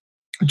doing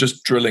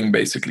just drilling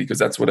basically, because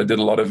that's what I did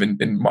a lot of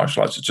in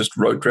martial arts, just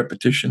rote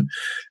repetition.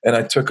 And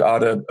I took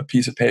out a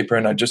piece of paper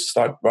and I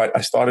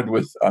started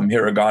with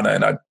hiragana,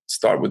 and I'd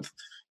start with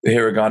the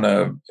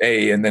hiragana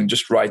A and then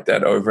just write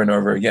that over and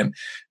over again.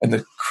 And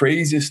the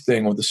craziest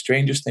thing, or the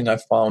strangest thing I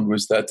found,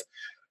 was that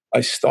I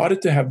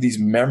started to have these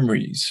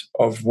memories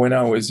of when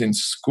I was in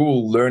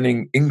school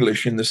learning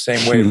English in the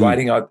same way,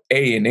 writing out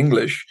A in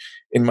English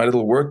in my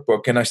little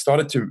workbook. And I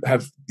started to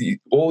have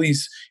all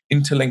these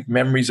interlinked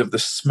memories of the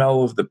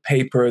smell of the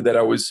paper that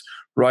I was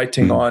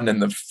writing on and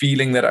the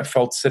feeling that I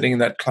felt sitting in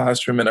that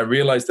classroom. And I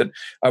realized that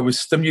I was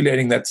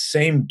stimulating that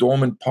same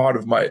dormant part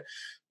of my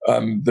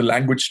the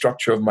language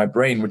structure of my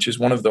brain, which is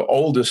one of the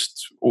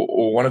oldest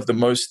or one of the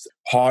most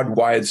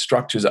hardwired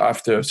structures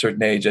after a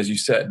certain age, as you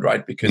said,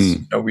 right? Because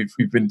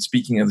we've been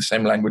speaking in the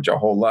same language our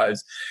whole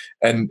lives,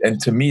 and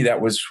to me that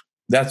was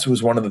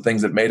one of the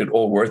things that made it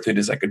all worth it.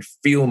 Is I could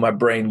feel my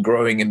brain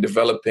growing and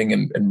developing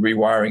and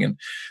rewiring, and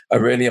I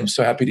really am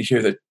so happy to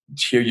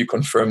hear you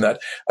confirm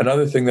that.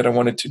 Another thing that I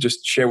wanted to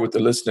just share with the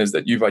listeners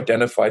that you've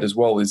identified as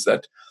well is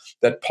that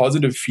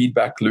positive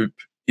feedback loop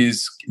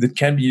that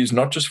can be used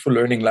not just for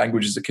learning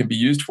languages, it can be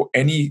used for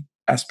any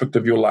aspect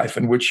of your life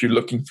in which you're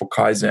looking for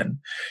kaizen.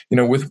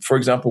 For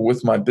example,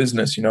 with my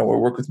business,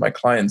 or work with my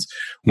clients,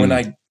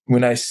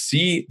 when I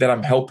see that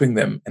I'm helping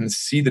them and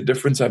see the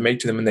difference I make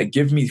to them, and they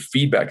give me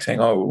feedback saying,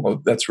 "Oh,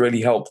 well, that's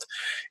really helped,"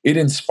 it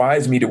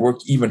inspires me to work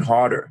even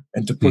harder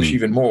and to push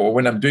even more. Or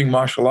when I'm doing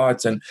martial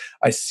arts and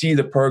I see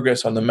the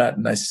progress on the mat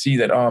and I see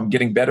that, I'm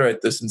getting better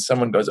at this, and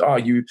someone goes,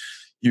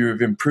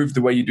 you've improved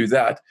the way you do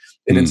that,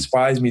 it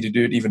inspires me to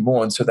do it even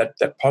more. And so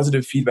that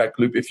positive feedback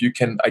loop, if you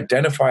can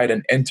identify it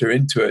and enter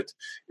into it,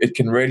 it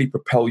can really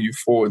propel you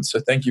forward. So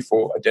thank you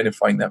for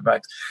identifying that,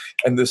 Max.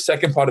 And the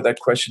second part of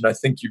that question, I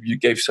think you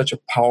gave such a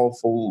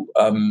powerful,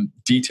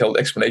 detailed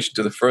explanation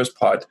to the first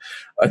part.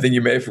 I think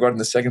you may have forgotten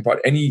the second part.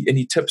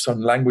 Any tips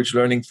on language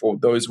learning for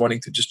those wanting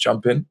to just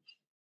jump in?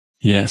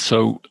 Yeah,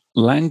 so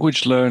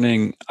language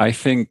learning, I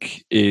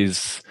think,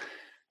 it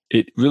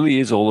really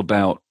is all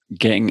about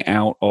getting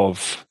out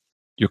of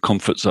your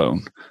comfort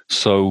zone.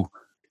 So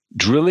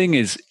drilling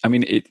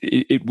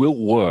it will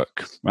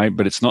work, right?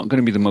 But it's not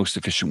going to be the most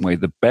efficient way.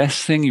 The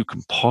best thing you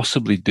can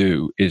possibly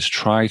do is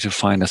try to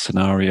find a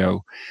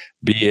scenario,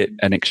 be it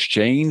an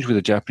exchange with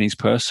a Japanese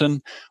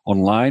person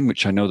online,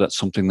 which I know that's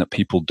something that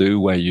people do,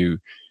 where you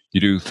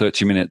You do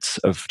 30 minutes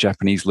of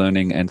Japanese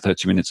learning and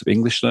 30 minutes of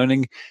English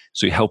learning.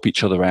 So you help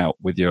each other out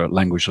with your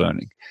language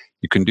learning.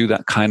 You can do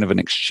that kind of an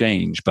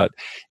exchange. But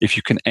if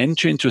you can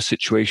enter into a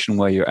situation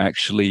where you're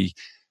actually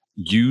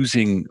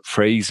using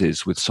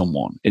phrases with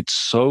someone, it's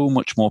so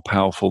much more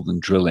powerful than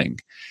drilling,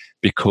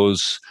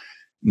 because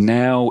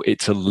now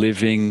it's a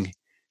living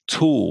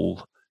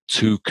tool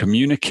to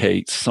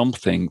communicate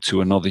something to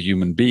another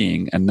human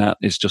being. And that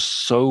is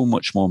just so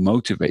much more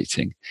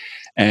motivating.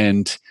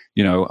 And,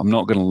 I'm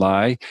not going to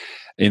lie,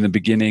 in the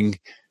beginning,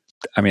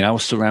 I mean, I'm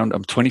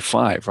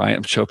 25, right?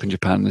 I'm showing up in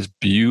Japan, there's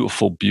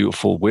beautiful,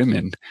 beautiful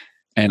women.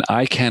 And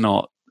I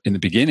cannot, in the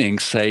beginning,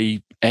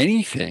 say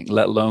anything,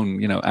 let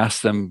alone,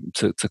 ask them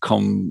to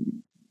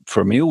come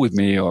for a meal with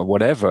me or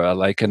whatever.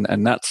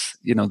 And that's,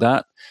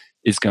 that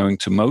is going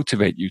to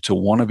motivate you to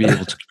want to be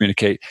able to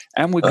communicate.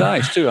 And with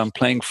guys too. I'm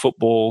playing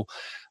football,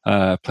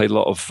 played a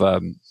lot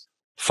of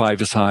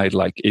five-a-side,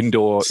 like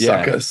indoor.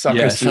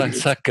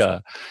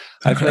 Soccer.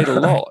 I played a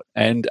lot,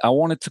 and I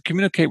wanted to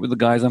communicate with the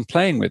guys I'm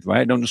playing with,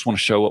 right? I don't just want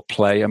to show up,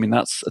 play. I mean,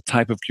 that's a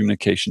type of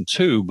communication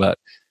too. But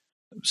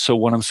so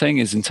what I'm saying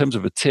is, in terms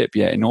of a tip,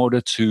 in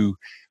order to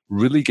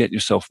really get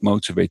yourself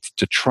motivated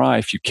to try,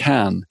 if you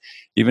can,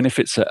 even if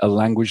it's a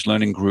language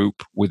learning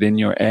group within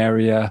your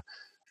area.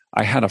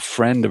 I had a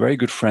very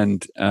good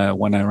friend,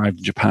 when I arrived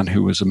in Japan,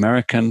 who was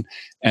American,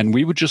 and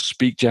we would just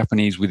speak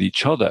Japanese with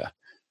each other.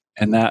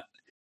 And that,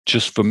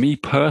 just for me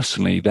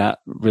personally, that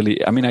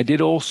really, I mean, I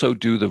did also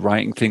do the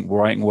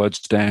writing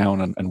words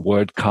down and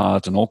word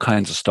cards and all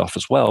kinds of stuff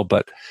as well.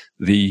 But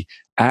the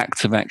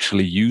act of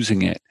actually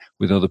using it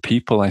with other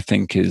people, I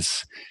think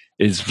is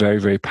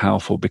very, very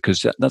powerful,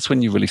 because that's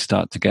when you really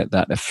start to get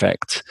that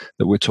effect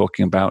that we're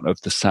talking about,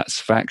 of the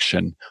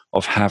satisfaction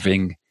of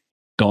having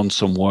done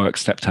some work,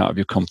 stepped out of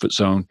your comfort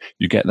zone.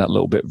 You get that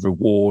little bit of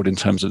reward in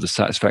terms of the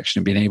satisfaction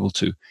of being able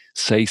to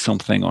say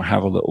something or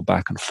have a little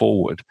back and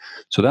forward.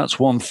 So that's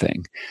one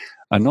thing.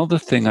 Another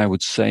thing I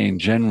would say in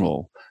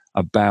general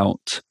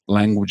about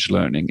language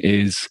learning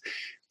is,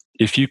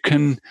 if you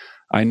can,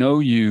 I know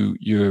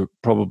you're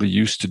probably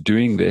used to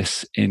doing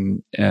this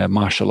in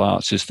martial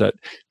arts, is that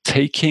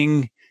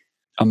taking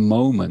a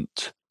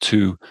moment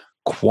to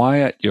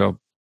quiet your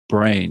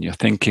brain, your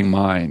thinking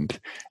mind,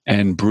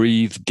 and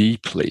breathe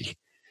deeply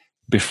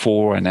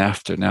before and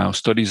after. Now,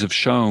 studies have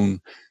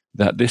shown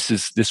that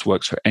this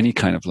works for any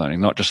kind of learning,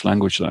 not just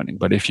language learning.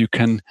 But if you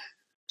can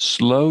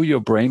slow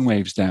your brain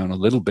waves down a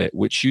little bit,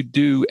 which you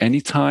do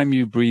anytime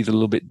you breathe a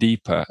little bit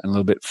deeper and a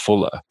little bit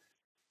fuller,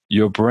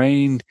 your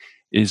brain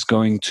is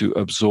going to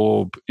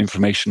absorb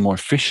information more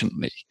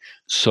efficiently.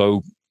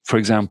 So, for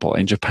example,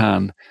 in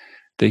Japan,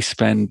 they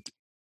spend,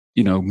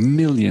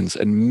 millions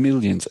and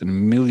millions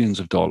and millions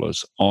of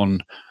dollars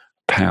on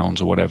pounds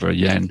or whatever,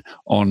 yen,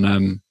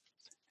 on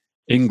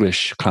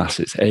English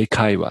classes,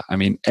 eikaiwa. I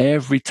mean,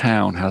 every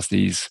town has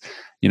these,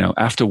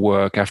 after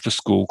work, after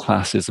school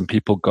classes, and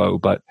people go.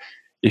 But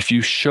if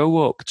you show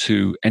up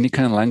to any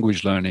kind of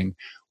language learning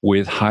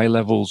with high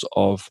levels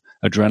of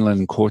adrenaline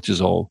and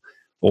cortisol,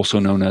 also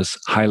known as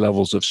high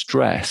levels of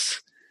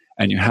stress,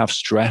 and you have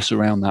stress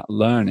around that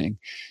learning,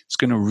 it's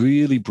going to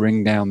really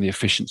bring down the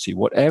efficiency.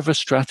 Whatever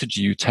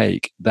strategy you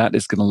take, that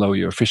is going to lower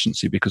your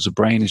efficiency, because the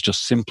brain is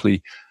just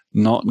simply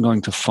not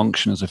going to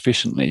function as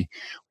efficiently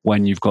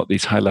when you've got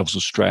these high levels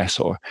of stress,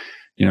 or,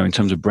 in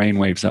terms of brain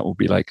waves, that will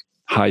be like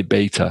high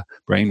beta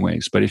brain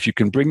waves. But if you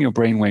can bring your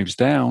brain waves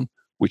down,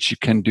 which you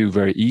can do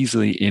very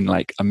easily in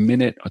like a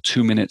minute or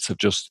 2 minutes of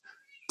just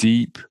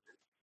deep,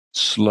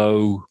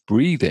 slow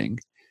breathing,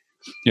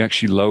 you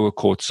actually lower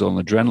cortisol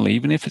and adrenaline,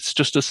 even if it's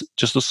just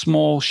a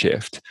small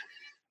shift.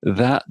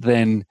 That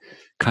then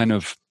kind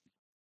of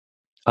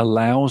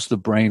allows the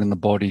brain and the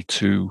body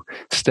to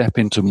step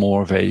into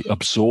more of a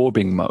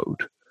absorbing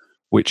mode,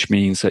 which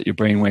means that your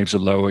brain waves are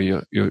lower,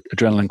 your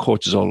adrenaline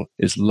cortisol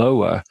is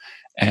lower,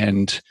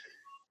 and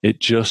it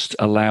just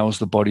allows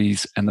the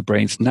body's and the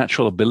brain's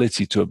natural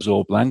ability to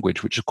absorb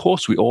language, which of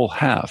course we all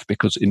have,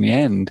 because in the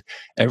end,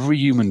 every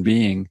human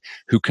being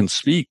who can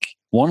speak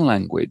one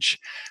language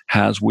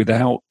has,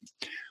 without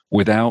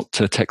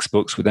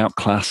textbooks, without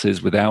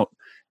classes, without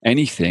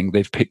anything,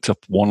 they've picked up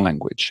one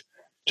language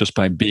just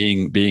by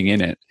being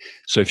in it.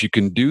 So if you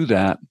can do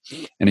that,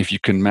 and if you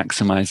can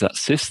maximize that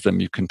system,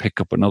 you can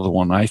pick up another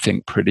one, I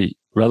think, pretty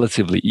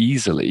relatively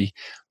easily.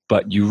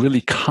 But you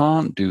really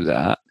can't do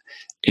that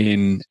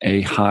in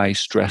a high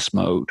stress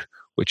mode,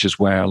 which is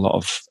where a lot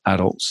of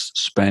adults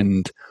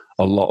spend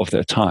a lot of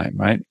their time,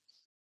 right?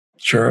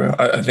 Sure.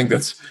 I think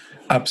that's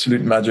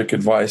absolute magic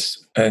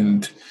advice.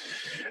 And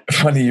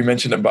funny you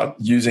mentioned about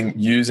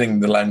using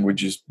the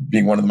language as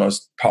being one of the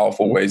most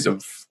powerful ways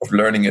of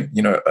learning it.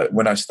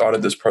 When I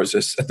started this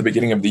process at the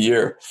beginning of the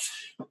year,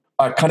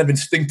 I kind of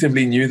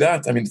instinctively knew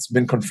that. I mean, it's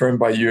been confirmed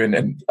by you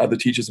and other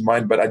teachers of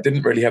mine, but I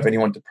didn't really have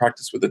anyone to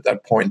practice with at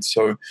that point.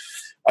 So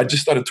I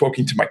just started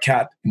talking to my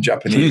cat in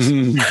Japanese.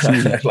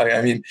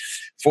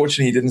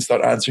 Fortunately, he didn't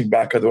start answering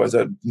back. Otherwise,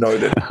 I'd know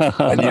that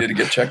I needed to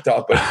get checked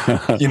out.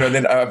 But,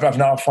 then I've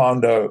now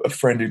found a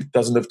friend who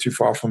doesn't live too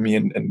far from me.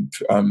 And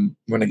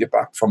when I get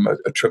back from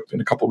a trip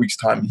in a couple of weeks'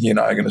 time, he and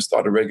I are going to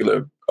start a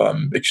regular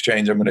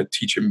exchange. I'm going to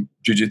teach him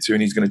jiu-jitsu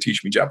and he's going to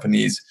teach me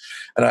Japanese.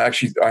 And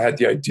I had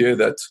the idea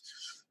that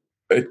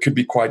it could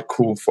be quite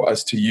cool for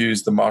us to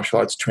use the martial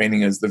arts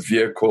training as the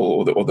vehicle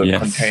or the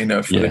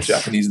container for the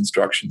Japanese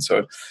instruction.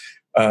 So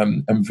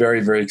I'm very,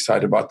 very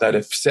excited about that.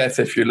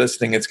 If you're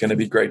listening, it's going to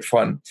be great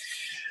fun.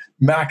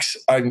 Max,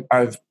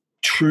 I've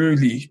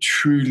truly,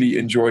 truly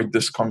enjoyed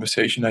this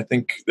conversation. I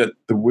think that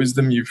the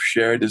wisdom you've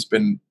shared has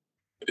been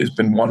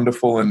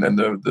wonderful, and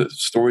the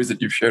stories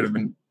that you've shared have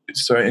been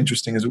so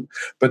interesting.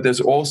 But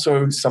there's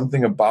also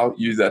something about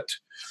you that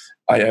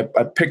I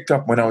picked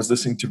up when I was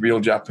listening to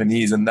Real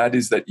Japanese, and that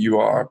is that you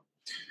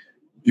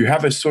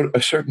have a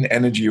certain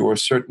energy or a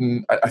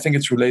certain, I think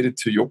it's related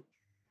to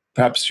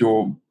perhaps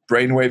your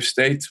brainwave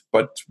state,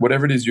 but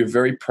whatever it is, you're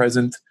very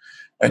present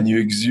and you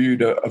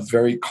exude a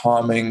very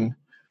calming,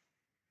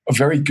 a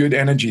very good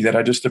energy that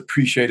I just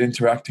appreciate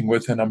interacting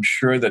with. And I'm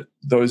sure that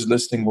those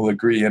listening will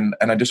agree. And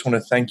I just want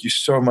to thank you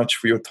so much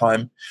for your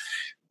time.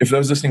 If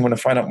those listening want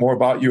to find out more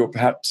about you or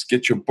perhaps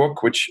get your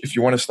book, which if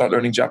you want to start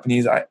learning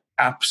Japanese, I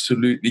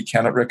absolutely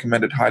cannot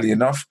recommend it highly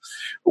enough,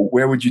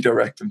 where would you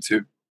direct them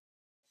to?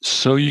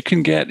 So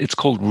it's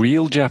called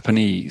Real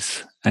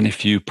Japanese. And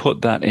if you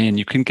put that in,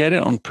 you can get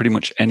it on pretty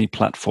much any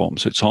platform.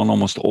 So it's on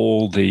almost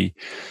all the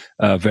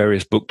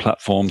various book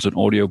platforms and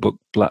audiobook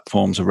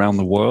platforms around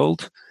the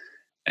world.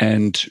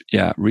 And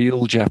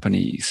Real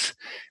Japanese.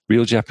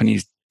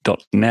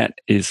 realjapanese.net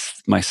is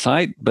my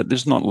site, but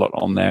there's not a lot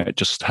on there. It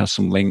just has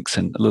some links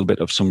and a little bit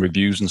of some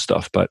reviews and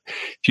stuff. But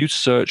if you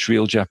search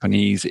Real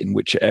Japanese in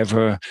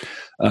whichever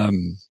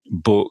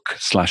book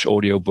 /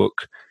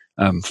 audiobook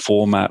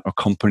format or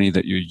company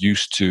that you're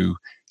used to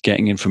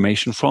getting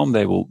information from,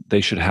 they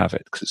should have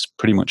it, because it's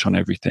pretty much on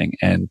everything.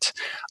 And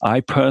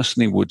I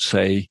personally would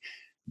say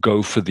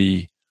go for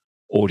the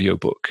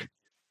audiobook,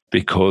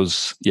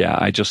 because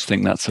I just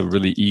think that's a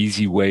really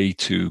easy way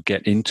to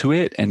get into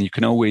it. And you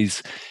can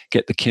always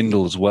get the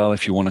Kindle as well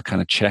if you want to kind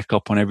of check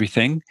up on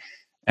everything.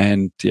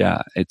 And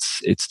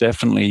it's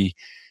definitely,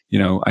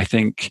 I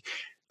think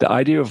the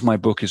idea of my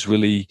book is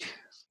really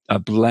a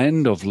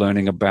blend of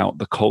learning about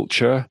the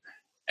culture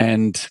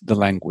and the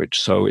language.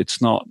 So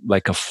it's not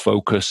like a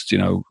focused,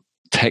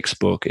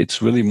 textbook.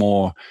 It's really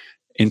more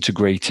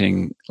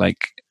integrating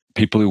like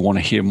people who want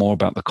to hear more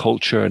about the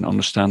culture and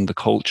understand the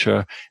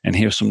culture and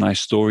hear some nice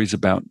stories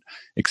about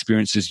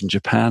experiences in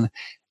Japan,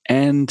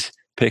 and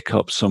pick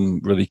up some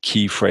really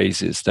key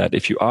phrases that,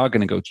 if you are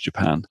going to go to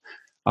Japan,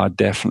 are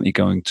definitely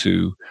going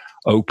to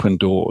open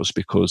doors.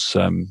 Because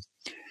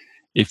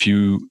if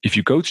you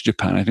go to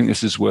Japan, I think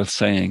this is worth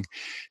saying,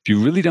 if you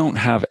really don't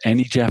have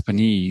any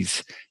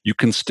Japanese, you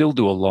can still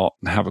do a lot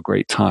and have a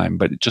great time,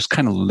 but it just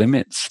kind of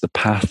limits the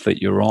path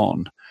that you're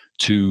on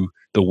to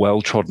the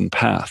well-trodden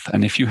path.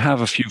 And if you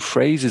have a few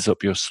phrases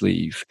up your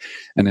sleeve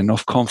and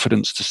enough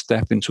confidence to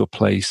step into a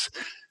place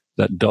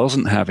that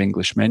doesn't have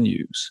English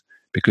menus,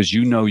 because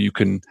you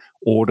can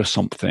order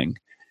something,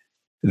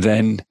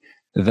 then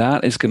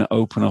that is going to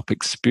open up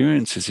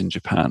experiences in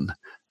Japan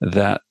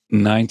that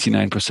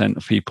 99%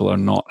 of people are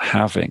not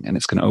having. And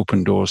it's going to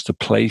open doors to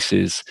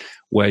places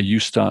where you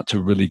start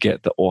to really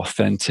get the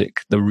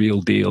authentic, the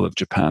real deal of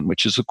Japan,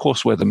 which is, of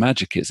course, where the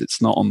magic is.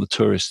 It's not on the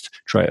tourist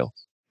trail.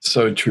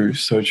 So true,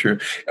 so true.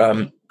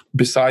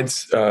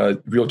 Besides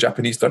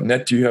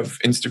realjapanese.net, do you have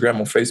Instagram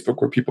or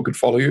Facebook where people could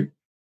follow you?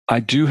 I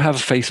do have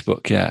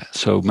Facebook, yeah.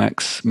 So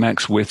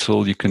Max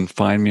Whittle, you can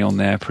find me on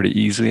there pretty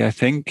easily, I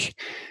think.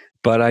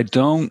 But I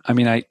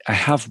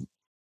have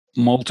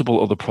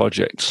multiple other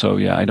projects. So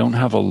I don't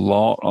have a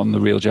lot on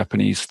the Real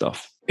Japanese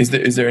stuff. Is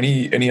there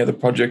any other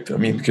project? I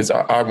mean, because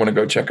I want to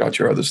go check out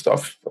your other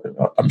stuff.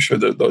 I'm sure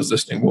that those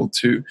listening will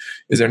too.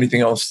 Is there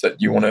anything else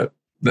that you want to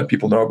let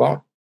people know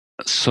about?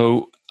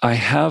 So I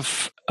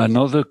have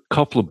another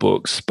couple of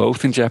books,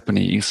 both in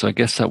Japanese. So I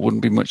guess that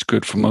wouldn't be much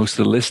good for most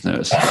of the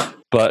listeners.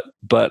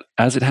 But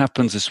as it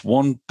happens, this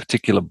one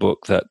particular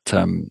book that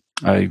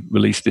I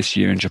released this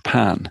year in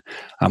Japan,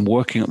 I'm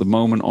working at the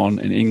moment on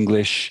an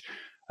English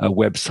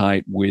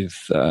website with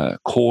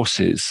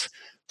courses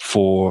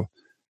for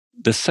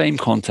the same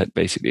content,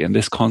 basically. And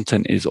this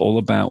content is all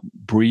about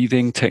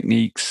breathing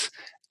techniques,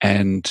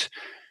 and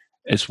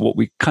it's what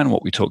we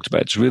talked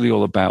about. It's really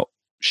all about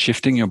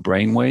shifting your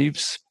brain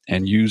waves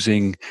and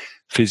using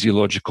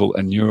physiological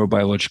and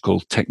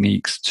neurobiological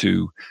techniques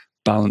to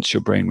balance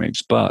your brain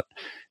waves. But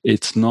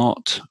it's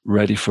not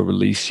ready for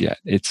release yet.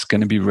 It's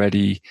going to be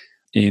ready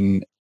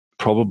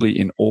probably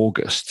in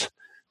August.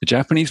 The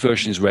Japanese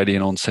version is ready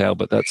and on sale,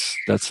 but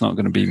that's not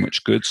going to be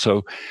much good.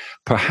 So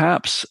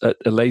perhaps at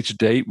a later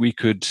date we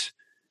could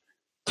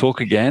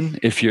talk again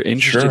if you're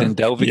interested in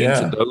delving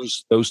into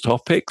those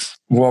topics.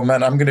 Well,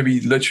 man, I'm going to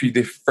be literally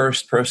the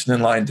first person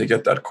in line to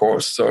get that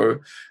course. So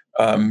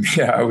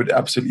I would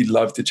absolutely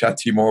love to chat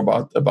to you more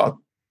about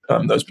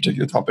those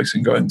particular topics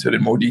and go into it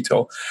in more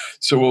detail.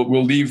 So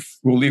we'll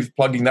leave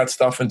plugging that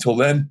stuff until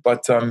then.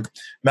 But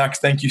Max,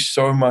 thank you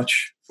so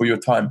much for your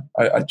time.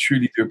 I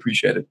truly do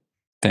appreciate it.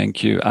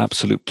 Thank you.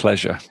 Absolute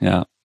pleasure.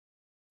 Yeah.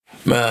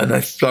 Man,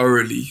 I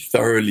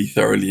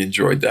thoroughly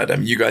enjoyed that. I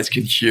mean, you guys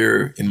can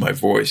hear in my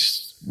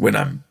voice when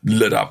I'm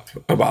lit up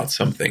about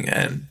something,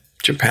 and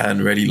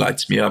Japan really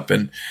lights me up.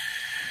 And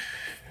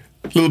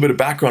a little bit of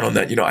background on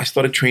that, I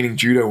started training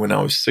judo when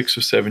I was 6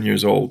 or 7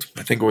 years old.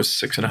 I think I was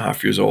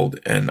 6.5 years old.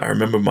 And I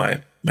remember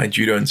my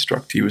judo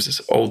instructor, he was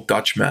this old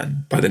Dutch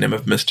man by the name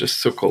of Mr.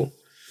 Sukkel.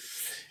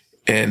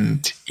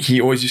 And he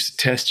always used to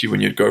test you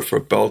when you'd go for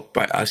a belt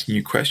by asking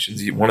you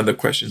questions. One of the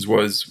questions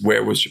was,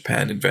 where was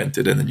Japan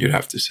invented? And then you'd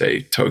have to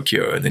say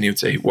Tokyo. And then you'd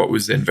say, what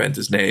was the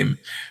inventor's name? And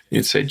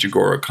you'd say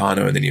Jigoro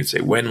Kano. And then you'd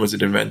say, when was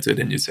it invented?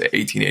 And you'd say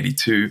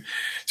 1882.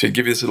 So he'd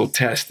give you this little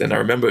test. And I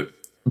remember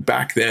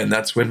back then,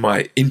 that's when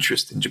my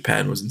interest in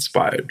Japan was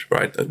inspired,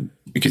 right?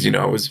 Because,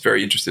 I was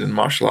very interested in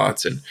martial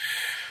arts, and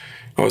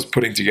I was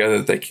putting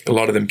together, a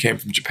lot of them came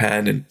from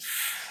Japan, and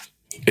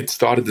it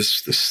started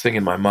this thing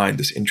in my mind,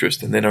 this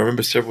interest. And then I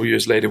remember several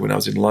years later when I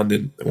was in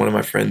London, one of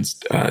my friends,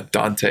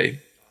 Dante,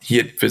 he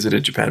had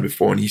visited Japan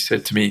before, and he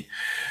said to me,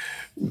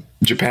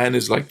 Japan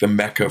is like the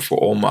Mecca for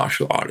all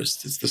martial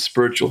artists. It's the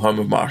spiritual home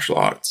of martial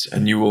arts.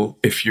 And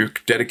if you're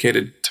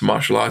dedicated to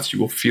martial arts, you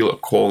will feel a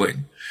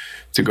calling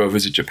to go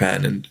visit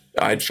Japan. And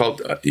I'd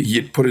felt, he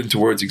had put it into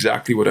words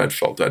exactly what I'd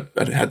felt.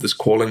 I'd had this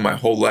calling my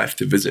whole life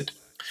to visit.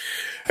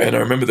 And I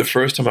remember the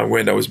first time I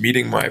went, I was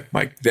meeting my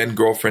then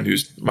girlfriend,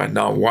 who's my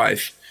now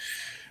wife.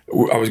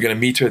 I was going to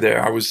meet her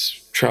there. I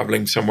was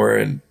traveling somewhere,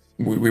 and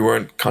we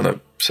weren't kind of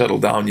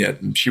settled down yet.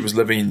 And she was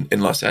living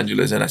in Los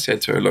Angeles. And I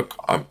said to her, look,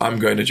 I'm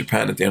going to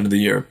Japan at the end of the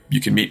year.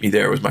 You can meet me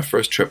there. It was my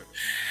first trip.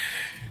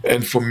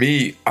 And for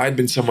me, I'd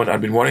been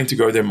wanting to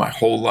go there my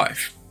whole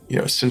life.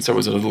 Since I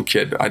was a little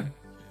kid,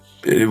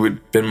 it would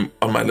have been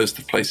on my list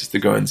of places to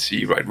go and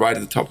see, right at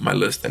the top of my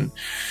list. And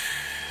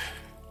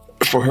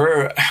for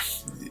her,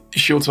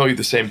 she'll tell you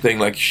the same thing.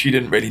 Like, she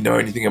didn't really know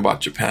anything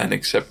about Japan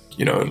except,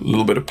 a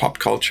little bit of pop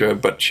culture,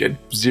 but she had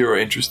zero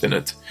interest in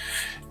it.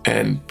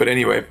 But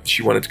anyway,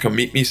 she wanted to come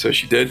meet me, so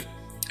she did.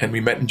 And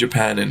we met in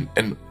Japan,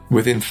 and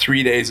within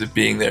 3 days of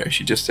being there,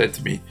 she just said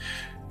to me,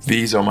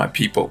 these are my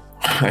people.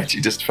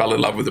 She just fell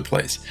in love with the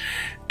place.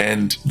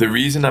 And the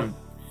reason I'm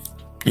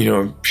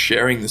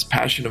sharing this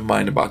passion of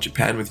mine about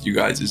Japan with you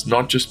guys is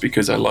not just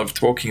because I love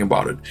talking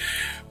about it,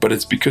 but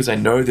it's because I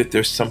know that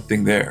there's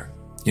something there.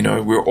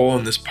 We're all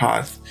on this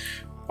path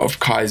of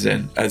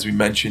kaizen, as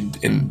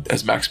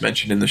Max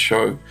mentioned in the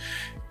show.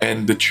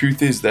 And the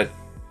truth is that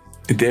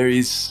there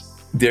is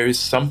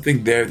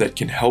something there that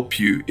can help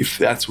you if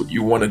that's what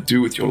you want to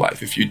do with your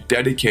life. If you're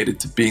dedicated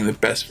to being the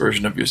best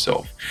version of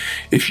yourself,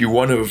 if you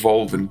want to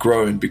evolve and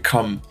grow and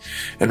become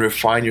and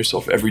refine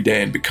yourself every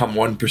day and become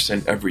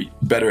 1%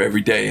 better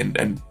every day,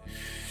 and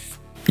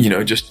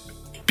just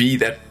be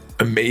that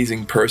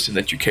amazing person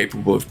that you're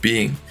capable of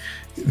being,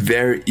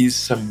 there is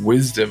some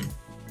wisdom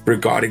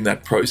regarding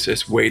that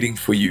process waiting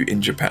for you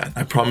in Japan.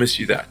 I promise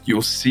you that.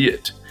 You'll see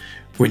it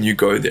when you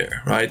go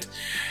there, right?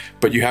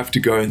 But you have to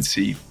go and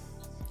see.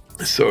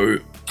 So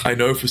I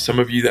know for some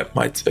of you that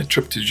a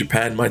trip to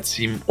Japan might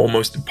seem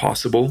almost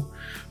impossible,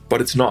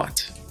 but it's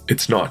not.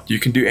 It's not. You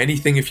can do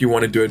anything if you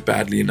want to do it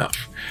badly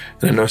enough.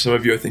 And I know some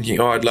of you are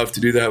thinking, I'd love to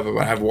do that, but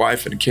I have a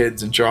wife and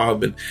kids and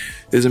job, and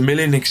there's a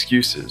million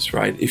excuses,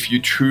 right? If you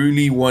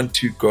truly want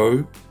to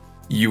go,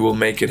 you will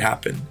make it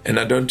happen. And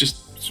I don't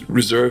just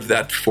reserve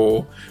that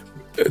for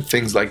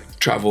things like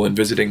travel and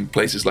visiting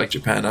places like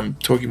Japan. I'm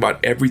talking about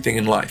everything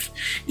in life.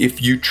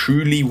 If you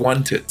truly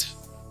want it,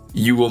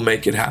 you will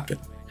make it happen.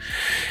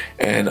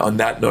 And on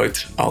that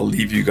note, I'll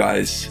leave you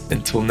guys.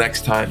 Until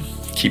next time,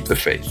 keep the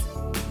faith.